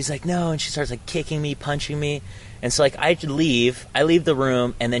 She's like, no. And she starts like kicking me, punching me. And so like I leave the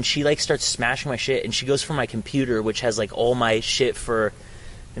room, and then she like starts smashing my shit. And she goes for my computer, which has like all my shit for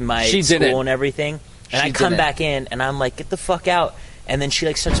my school and everything. And I come back in, and I'm like, get the fuck out. And then she,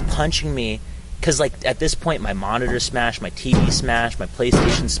 like, starts punching me. Because, like, at this point, my monitor smashed, my TV smashed, my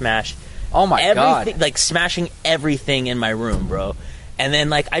PlayStation smashed. Oh, my God. Like, smashing everything in my room, bro. And then,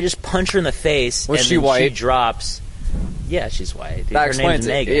 like, I just punch her in the face. Was she white? She drops. Yeah, she's white, dude. That her name's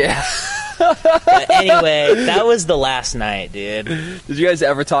Megan. Yeah. But anyway, that was the last night, dude. Did you guys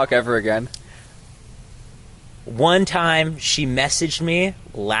ever talk ever again? One time, she messaged me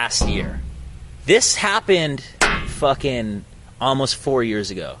last year. This happened fucking almost 4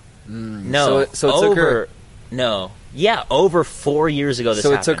 years ago. No. So it took her... No. Yeah, over 4 years ago this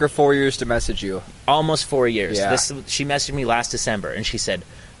happened. So it took her 4 years to message you? Almost 4 years. Yeah. She messaged me last December, and she said,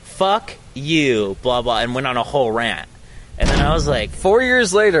 fuck you, blah, blah, and went on a whole rant. And then I was like... 4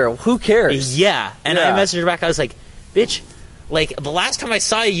 years later, who cares? Yeah. And I messaged her back, I was like, bitch... Like, the last time I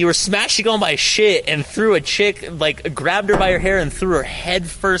saw you were smashing all my shit and threw a chick, like, grabbed her by her hair and threw her head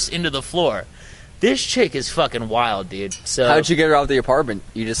first into the floor. This chick is fucking wild, dude. So how'd you get her out of the apartment?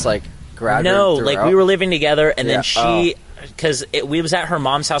 You just, like, grabbed her and threw her out? We were living together, and then she... Because we was at her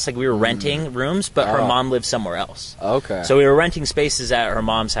mom's house, like, we were renting rooms, but her mom lived somewhere else. Okay. So we were renting spaces at her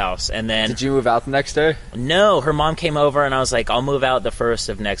mom's house, and then... Did you move out the next day? No, her mom came over, and I was like, I'll move out the 1st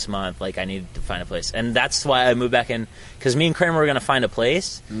of next month. Like, I need to find a place. And that's why I moved back in, because me and Kramer were going to find a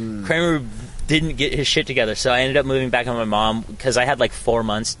place. Kramer didn't get his shit together, so I ended up moving back in with my mom, because I had, like, 4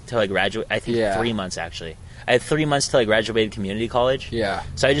 months till I graduate. I think 3 months, actually. I had 3 months till I graduated community college. Yeah.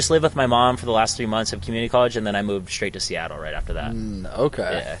 So I just lived with my mom for the last 3 months of community college, and then I moved straight to Seattle right after that.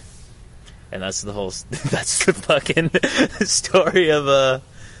 Okay. Yeah. And that's the whole... That's the fucking story of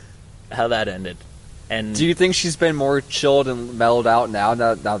how that ended. And do you think she's been more chilled and mellowed out now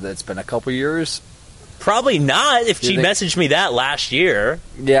that it's been a couple years? Probably not, if she messaged me that last year.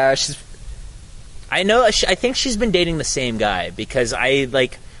 Yeah, she's... I know... I think she's been dating the same guy, because I,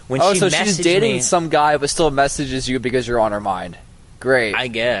 like... So she's dating some guy but still messages you because you're on her mind. Great. I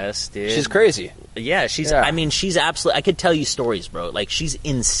guess, dude. She's crazy. Yeah, I mean, she's absolutely... I could tell you stories, bro. Like, she's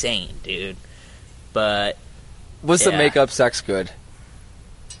insane, dude. But... Was the makeup sex good?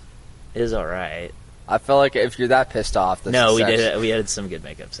 It was alright. I felt like if you're that pissed off... No, we did. We had some good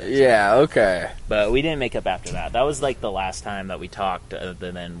makeup sex. Yeah, okay. But we didn't make up after that. That was, like, the last time that we talked,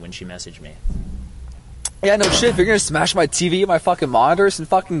 other than when she messaged me. Yeah, no shit. If you're gonna smash my TV and my fucking monitors and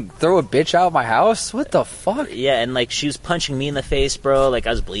fucking throw a bitch out of my house, what the fuck? Yeah, and like she was punching me in the face, bro. Like I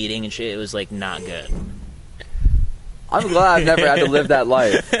was bleeding and shit. It was like not good. I'm glad I've never had to live that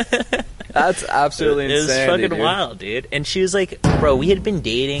life. That's absolutely insane. It was fucking wild, dude. And she was like, bro, we had been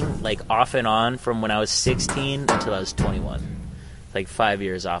dating like off and on from when I was 16 until I was 21. Like 5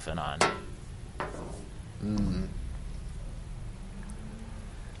 years off and on.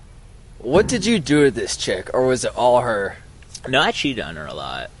 What did you do to this chick, or was it all her? No, I cheated on her a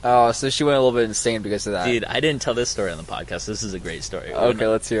lot. Oh, so she went a little bit insane because of that. Dude, I didn't tell this story on the podcast. This is a great story. Okay,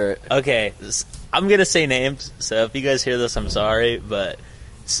 let's hear it. Okay, I'm going to say names, so if you guys hear this, I'm sorry. But,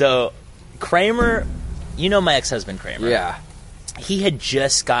 so, Kramer, you know my ex-husband Kramer. Yeah. He had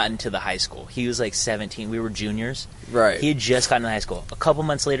just gotten to the high school. He was like 17. We were juniors. Right. He had just gotten to high school. A couple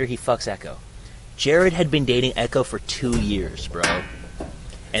months later, he fucks Echo. Jared had been dating Echo for 2 years, bro.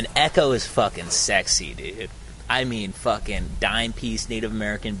 And Echo is fucking sexy, dude. I mean, fucking dime piece, Native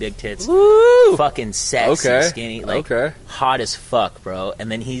American, big tits. Woo! Fucking sexy, skinny, like, okay. hot as fuck, bro.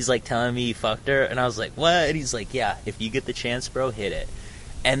 And then he's, like, telling me he fucked her, and I was like, what? And he's like, yeah, if you get the chance, bro, hit it.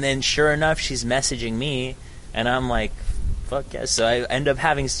 And then, sure enough, she's messaging me, and I'm like, fuck yeah. So I end up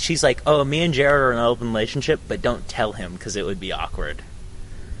having, she's like, oh, me and Jared are in an open relationship, but don't tell him, because it would be awkward.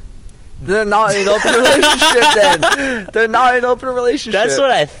 They're not in an open relationship, then. They're not in an open relationship. That's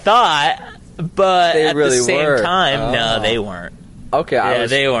what I thought. But they at really the same were. time, no, they weren't. Okay,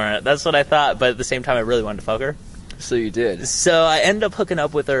 they weren't. That's what I thought, but at the same time, I really wanted to fuck her. So you did. So I ended up hooking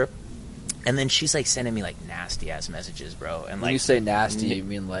up with her, and then she's like sending me like nasty ass messages, bro. And when like, you say nasty, you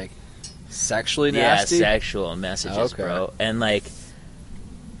mean like sexually nasty? Yeah, sexual messages, bro. And like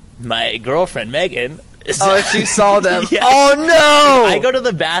my girlfriend Megan. Oh, she saw them. Yeah. Oh no! I go to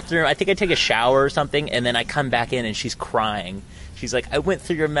the bathroom. I think I take a shower or something, and then I come back in, and she's crying. She's like, I went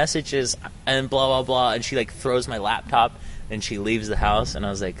through your messages and blah, blah, blah. And she, like, throws my laptop and she leaves the house. And I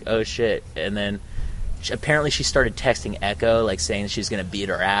was like, oh, shit. And then apparently she started texting Echo, like, saying she's going to beat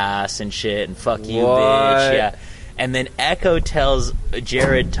her ass and shit and fuck you, bitch. Yeah. And then Echo tells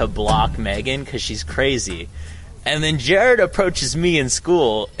Jared to block Megan because she's crazy. And then Jared approaches me in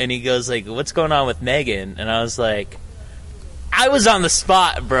school and he goes, like, what's going on with Megan? And I was like, I was on the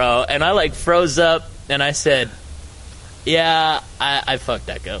spot, bro. And I, like, froze up and I said, yeah, I fucked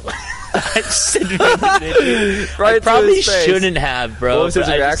Echo. I said, I probably shouldn't have, bro. What was his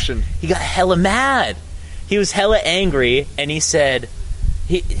reaction? He got hella mad. He was hella angry, and he said,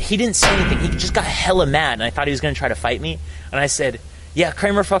 he didn't say anything. He just got hella mad, and I thought he was going to try to fight me. And I said, yeah,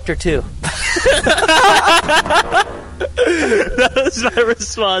 Kramer fucked her too. That was my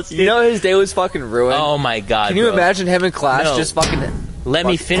response, dude. You know his day was fucking ruined? Oh, my God, Can you imagine him in class just fucking... Let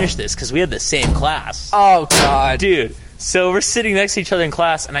me finish this, because we had the same class. Oh, God. Dude. So we're sitting next to each other in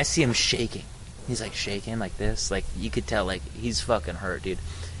class, and I see him shaking. He's, like, shaking like this. Like, you could tell, like, he's fucking hurt, dude.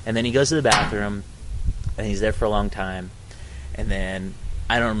 And then he goes to the bathroom, and he's there for a long time. And then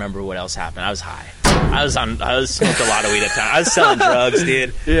I don't remember what else happened. I was high. I was smoked a lot of weed at the time. I was selling drugs,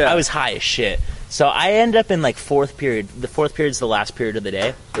 dude. Yeah. I was high as shit. So I end up in, like, fourth period. The fourth period's the last period of the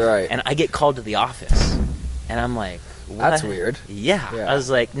day. Right. And I get called to the office. And I'm like, what? That's weird. Yeah. I was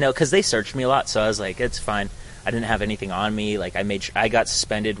like, no, because they searched me a lot. So I was like, it's fine. I didn't have anything on me. Like I got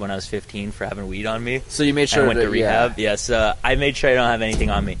suspended when I was 15 for having weed on me. So you made sure I went to rehab. Yeah. So I made sure I don't have anything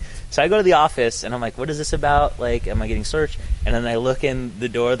on me. So I go to the office and I'm like, what is this about? Like, am I getting searched? And then I look in the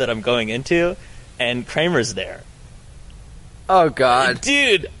door that I'm going into, and Kramer's there. Oh God,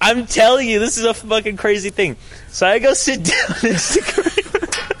 dude! I'm telling you, this is a fucking crazy thing. So I go sit down next to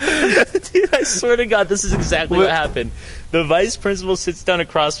Kramer. Dude, I swear to God, this is exactly what happened. The vice principal sits down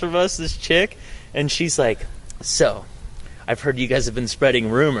across from us, this chick, and she's like, so, I've heard you guys have been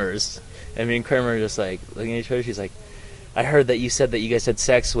spreading rumors. And me and Kramer are just like, looking at each other. She's like, I heard that you said that you guys had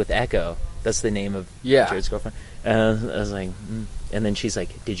sex with Echo. That's the name of Jared's girlfriend. And I was like, And then she's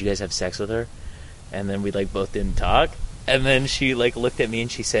like, did you guys have sex with her? And then we, like, both didn't talk. And then she, like, looked at me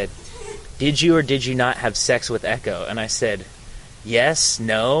and she said, did you or did you not have sex with Echo? And I said, yes,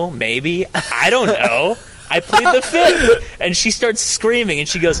 no, maybe. I don't know. I plead the fifth. And she starts screaming, and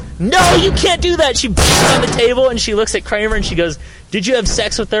she goes, no, you can't do that. She bangs on the table, and she looks at Kramer, and she goes, did you have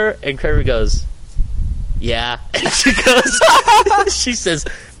sex with her? And Kramer goes, yeah. And she goes, she says,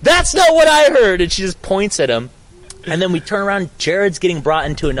 that's not what I heard. And she just points at him. And then we turn around. Jared's getting brought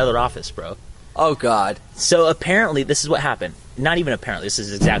into another office, bro. Oh, God. So apparently, this is what happened. Not even apparently. This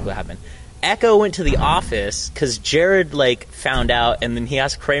is exactly what happened. Echo went to the office because Jared, like, found out, and then he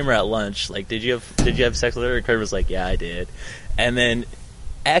asked Kramer at lunch, like, did you have sex with her? And Kramer was like, yeah, I did. And then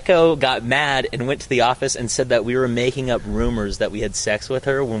Echo got mad and went to the office and said that we were making up rumors that we had sex with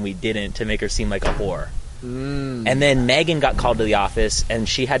her when we didn't, to make her seem like a whore. And then Megan got called to the office, and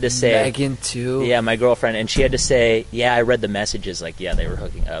she had to say... Megan, too? Yeah, my girlfriend. And she had to say, yeah, I read the messages, like, yeah, they were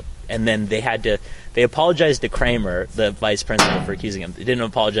hooking up. And then they apologized to Kramer, the vice principal, for accusing him. They didn't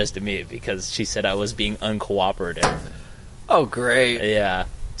apologize to me because she said I was being uncooperative. Oh, great. Yeah,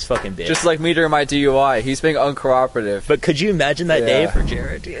 it's fucking big. Just like me during my DUI. He's being uncooperative. But could you imagine that day for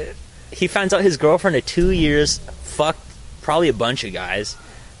Jared? He finds out his girlfriend of 2 years fucked probably a bunch of guys,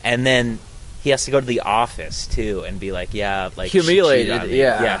 and then he has to go to the office, too, and be like, yeah, like... Humiliated,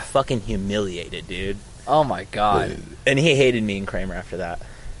 yeah. Yeah, fucking humiliated, dude. Oh, my God. And he hated me and Kramer after that.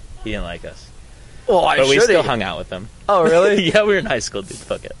 He didn't like us. Well, but we still hung out with him. Oh, really? Yeah, we were in high school, dude.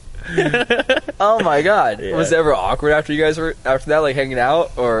 Fuck it. Oh, my God. Yeah. Was it ever awkward after you guys were, after that, like, hanging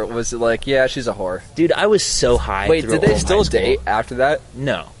out? Or was it like, yeah, she's a whore? Dude, I was so high. Wait, did they still date after that?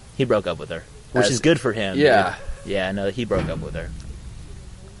 No. He broke up with her. Which is good for him. Yeah. Dude. Yeah, no, he broke up with her.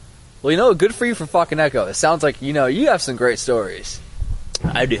 Well, good for you for fucking Echo. It sounds like, you have some great stories.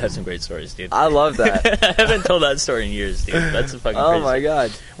 I do have some great stories, dude. I love that. I haven't told that story in years, dude. That's a fucking Oh, crazy. my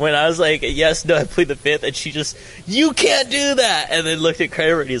God. When I was like, yes, no, I plead the fifth, and she just, you can't do that! And then looked at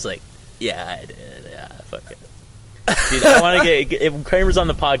Kramer, and he's like, yeah, I did. Yeah, fuck it. Dude, I want to get... If Kramer's on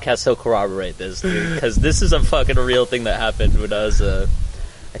the podcast, he'll corroborate this, dude. Because this is a fucking real thing that happened when I was I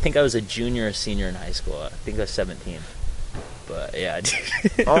think I was a junior or senior in high school. I think I was 17. But, yeah,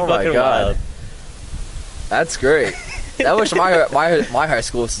 dude. Oh, my God. Wild. That's great. I wish my high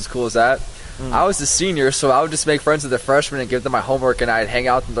school was as cool as that. I was a senior, so I would just make friends with the freshmen and give them my homework, and I'd hang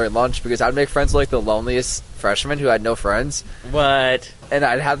out with them during lunch because I'd make friends with, like, the loneliest freshmen who had no friends. What? And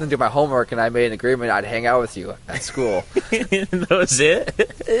I'd have them do my homework, and I made an agreement I'd hang out with you at school. That was it?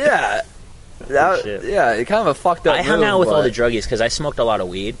 Yeah. Yeah, it kind of a fucked up I hung move, out with all the but- druggies because I smoked a lot of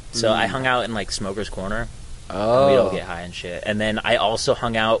weed, so I hung out in, like, Smoker's Corner. Oh. We'd all get high and shit. And then I also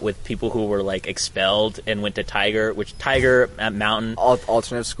hung out with people who were, like, expelled and went to Tiger at Mountain.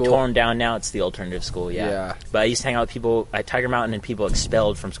 Alternative school? Torn down now. It's the alternative school, yeah. But I used to hang out with people at Tiger Mountain and people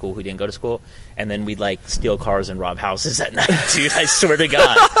expelled from school who didn't go to school. And then we'd, like, steal cars and rob houses at night, dude. I swear to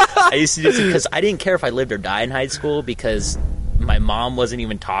God. I used to do this because I didn't care if I lived or died in high school because my mom wasn't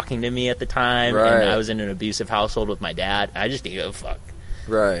even talking to me at the time. Right. And I was in an abusive household with my dad. I just didn't give a fuck.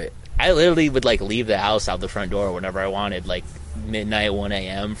 Right. I literally would, like, leave the house out the front door whenever I wanted, like, midnight, 1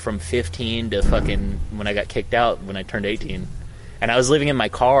 a.m., from 15 to fucking when I got kicked out when I turned 18. And I was living in my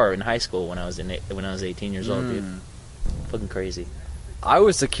car in high school when I was 18 years old, dude. Fucking crazy. I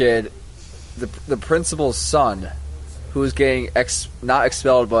was a kid, the principal's son, who was getting not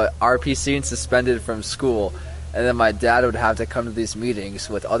expelled, but RPC and suspended from school. And then my dad would have to come to these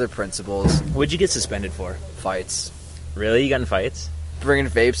meetings with other principals. What'd you get suspended for? Fights. Really? You got in fights?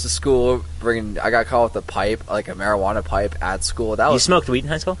 Bringing vapes to school. I got caught with a pipe, like a marijuana pipe, at school. You smoked weed in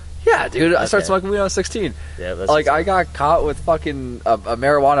high school? Yeah, dude. I started smoking weed when I was 16. Yeah, that's like, I got caught with fucking a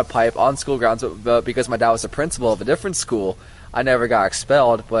marijuana pipe on school grounds, but because my dad was the principal of a different school, I never got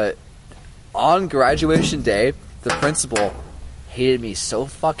expelled. But on graduation day, the principal hated me so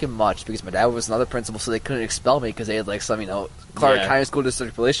fucking much because my dad was another principal, so they couldn't expel me because they had, like, some, Clark County school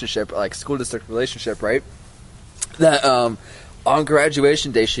district relationship, right? That, on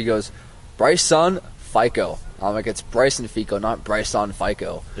graduation day, she goes, Bryson FICO. I'm like, it's Bryson FICO, not Bryson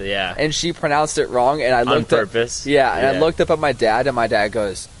FICO. Yeah. And she pronounced it wrong, and I looked on purpose. I looked up at my dad, and my dad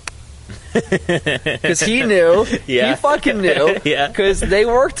goes, because he knew, he fucking knew, because they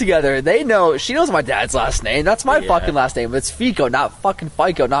work together. They know, she knows my dad's last name. That's my fucking last name. It's FICO, not fucking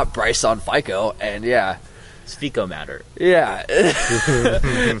FICO, not Bryson FICO. And it's FICO matter. Yeah.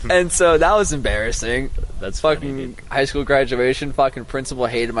 And so that was embarrassing. That's fucking funny, high school graduation. Fucking principal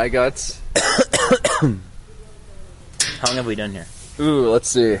hated my guts. How long have we done here? Ooh, let's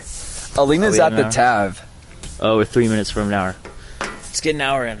see. Alina's at the Tav. Oh, we're 3 minutes from an hour. Let's get an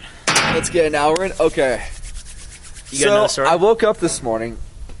hour in. Let's get an hour in? Okay. You got another story? I woke up this morning,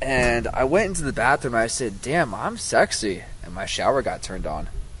 and I went into the bathroom, and I said, damn, I'm sexy. And my shower got turned on.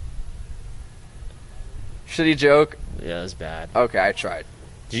 Shitty joke? Yeah, it was bad. Okay, I tried.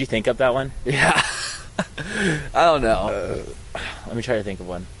 Did you think up that one? Yeah. I don't know. Let me try to think of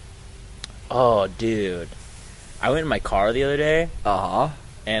one. Oh, dude. I went in my car the other day. Uh-huh.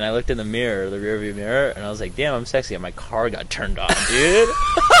 And I looked in the mirror, the rearview mirror, and I was like, damn, I'm sexy. And my car got turned on, dude.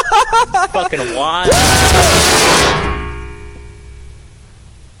 Fucking wild.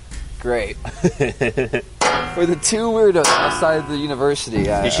 Great. We're the two weirdos outside the university.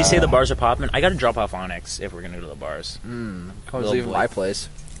 Did she say the bars are popping? I gotta drop off Onyx if we're gonna go to the bars. Come leave my place.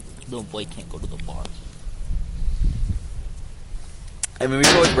 Little boy can't go to the bars. I mean, we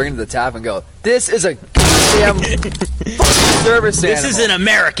can always bring him to the Tav and go, this is a goddamn fucking service animal. This is an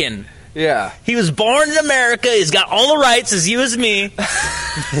American. Yeah. He was born in America. He's got all the rights as you as me.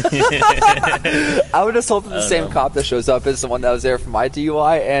 I would just hope that the same cop that shows up is the one that was there for my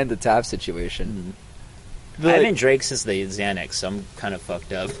DUI and the Tav situation. I haven't drank since the Xanax, so I'm kind of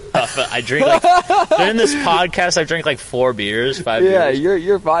fucked up. I drink during this podcast, I drank 4 beers, 5 beers. Yeah,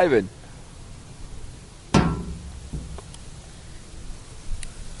 you're vibing.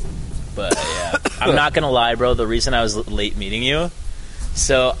 But yeah, I'm not gonna lie, bro. The reason I was late meeting you,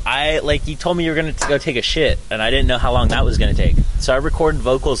 so you told me you were gonna go take a shit, and I didn't know how long that was gonna take. So I recorded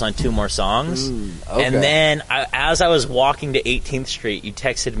vocals on 2 more songs, okay. And then as I was walking to 18th Street, you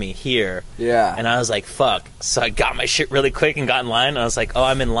texted me here, yeah, and I was like, fuck. So I got my shit really quick and got in line. And I was like, oh,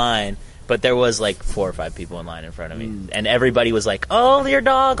 I'm in line. But there was like 4 or 5 people in line in front of me, and everybody was like, "Oh, your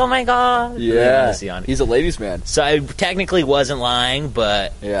dog! Oh my god!" Yeah, he's a ladies' man. So I technically wasn't lying,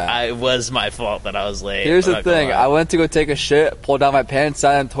 but it was my fault that I was late. Here's the thing: I went to go take a shit, pulled down my pants,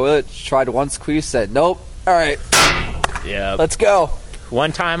 sat in the toilet, tried one squeeze, said, "Nope." All right, let's go.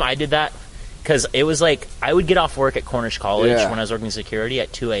 One time I did that because it was like I would get off work at Cornish College when I was working security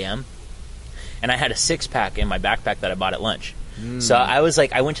at 2 a.m. and I had a 6-pack in my backpack that I bought at lunch. So I was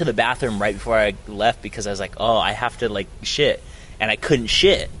like, I went to the bathroom right before I left because I was like, oh, I have to like shit, and I couldn't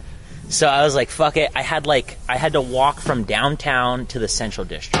shit. So I was like, fuck it. I had to walk from downtown to the Central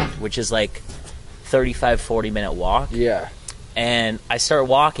District, which is like 35-40 minute walk. Yeah. And I start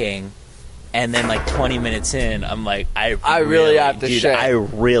walking, and then like 20 minutes in, I'm like, I really have to shit. I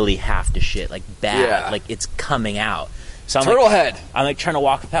really have to shit, like bad, like it's coming out. So I'm turtle like, head. I'm like trying to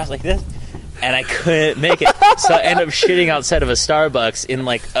walk past like this. And I couldn't make it, so I ended up shitting outside of a Starbucks in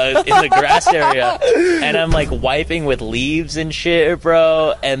like in the grass area, and I'm like wiping with leaves and shit,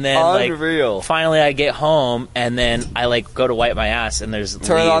 bro. And then like finally I get home, and then I like go to wipe my ass, and there's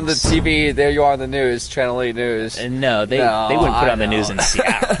turn leaves. on the TV. There you are on the news, Channel 8 News. And no, they wouldn't put on the news in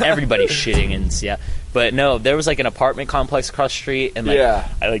Seattle. Everybody's shitting in Seattle. But no, there was like an apartment complex across the street, and like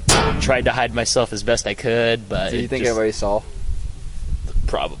I like tried to hide myself as best I could. But do you think everybody saw?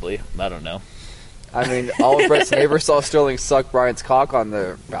 Probably. I don't know. I mean, all of Brett's neighbors saw Sterling suck Brian's cock on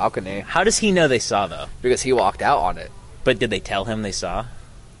the balcony. How does he know they saw, though? Because he walked out on it. But did they tell him they saw?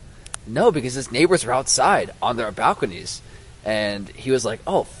 No, because his neighbors were outside on their balconies. And he was like,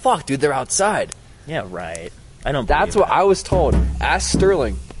 oh, fuck, dude, they're outside. Yeah, right. I don't That's what I was told. Ask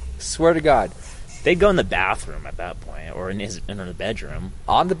Sterling. Swear to God. They'd go in the bathroom at that point, or in the bedroom.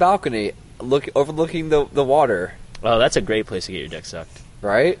 On the balcony, overlooking the water. Oh, that's a great place to get your dick sucked.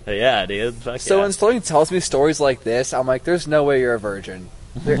 Right? Yeah, dude. Fuck so when Sterling tells me stories like this, I'm like, there's no way you're a virgin.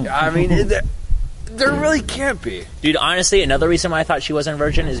 I mean, there really can't be. Dude, honestly, another reason why I thought she wasn't a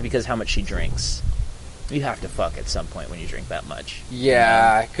virgin is because how much she drinks. You have to fuck at some point when you drink that much.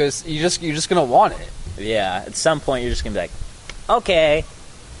 Yeah, because you're just going to want it. Yeah, at some point you're just going to be like, okay,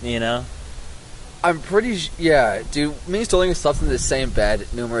 you know? I'm pretty... dude, me and Sterling have slept in the same bed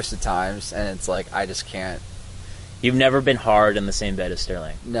numerous of times, and it's like, I just can't. You've never been hard in the same bed as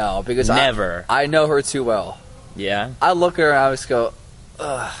Sterling? No, because never. I know her too well. Yeah? I look at her and I just go,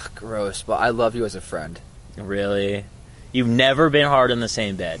 ugh, gross, but I love you as a friend. Really? You've never been hard in the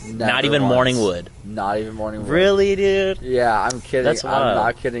same bed? Never Not even once. Morning Wood? Not even Morning Wood. Really, dude? Yeah, I'm kidding. That's wild. I'm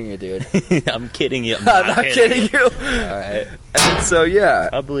not kidding you, dude. I'm kidding you. I'm not kidding you. Alright. And so,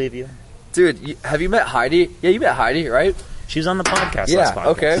 yeah. I believe you. Dude, have you met Heidi? Yeah, you met Heidi, right? She was on the podcast last podcast.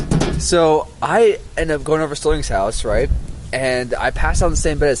 Okay. So, I ended up going over to Sterling's house, right? And I passed out in the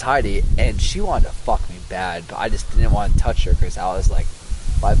same bed as Heidi, and she wanted to fuck me bad, but I just didn't want to touch her because I was like,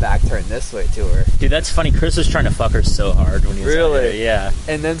 my back turned this way to her. Dude, that's funny. Chris was trying to fuck her so hard when he was really? out here. Yeah.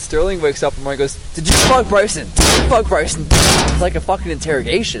 And then Sterling wakes up and goes, "Did you fuck Bryson? Did you fuck Bryson?" It's like a fucking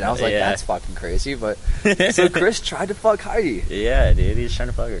interrogation. I was like, that's fucking crazy. But so Chris tried to fuck Heidi. Yeah, dude. He was trying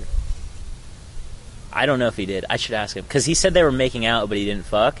to fuck her. I don't know if he did. I should ask him. Because he said they were making out, but he didn't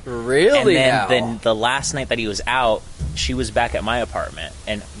fuck. Really? And then the last night that he was out, she was back at my apartment,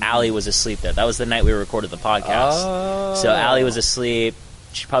 and Allie was asleep there. That was the night we recorded the podcast. Oh. So Allie was asleep.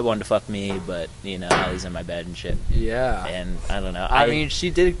 She probably wanted to fuck me, but, you know, Allie's in my bed and shit. Yeah. And I don't know. I mean, she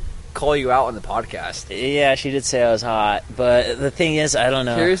did call you out on the podcast. Yeah, she did say I was hot. But the thing is, I don't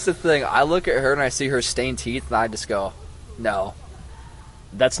know. Here's the thing. I look at her and I see her stained teeth, and I just go, no.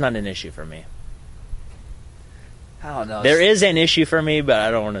 That's not an issue for me. I don't know. There is an issue for me, but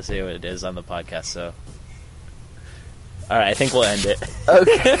I don't want to say what it is on the podcast, so. Alright, I think we'll end it.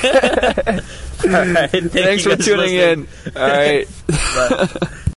 Okay. Alright, thanks for tuning in. Alright. Bye.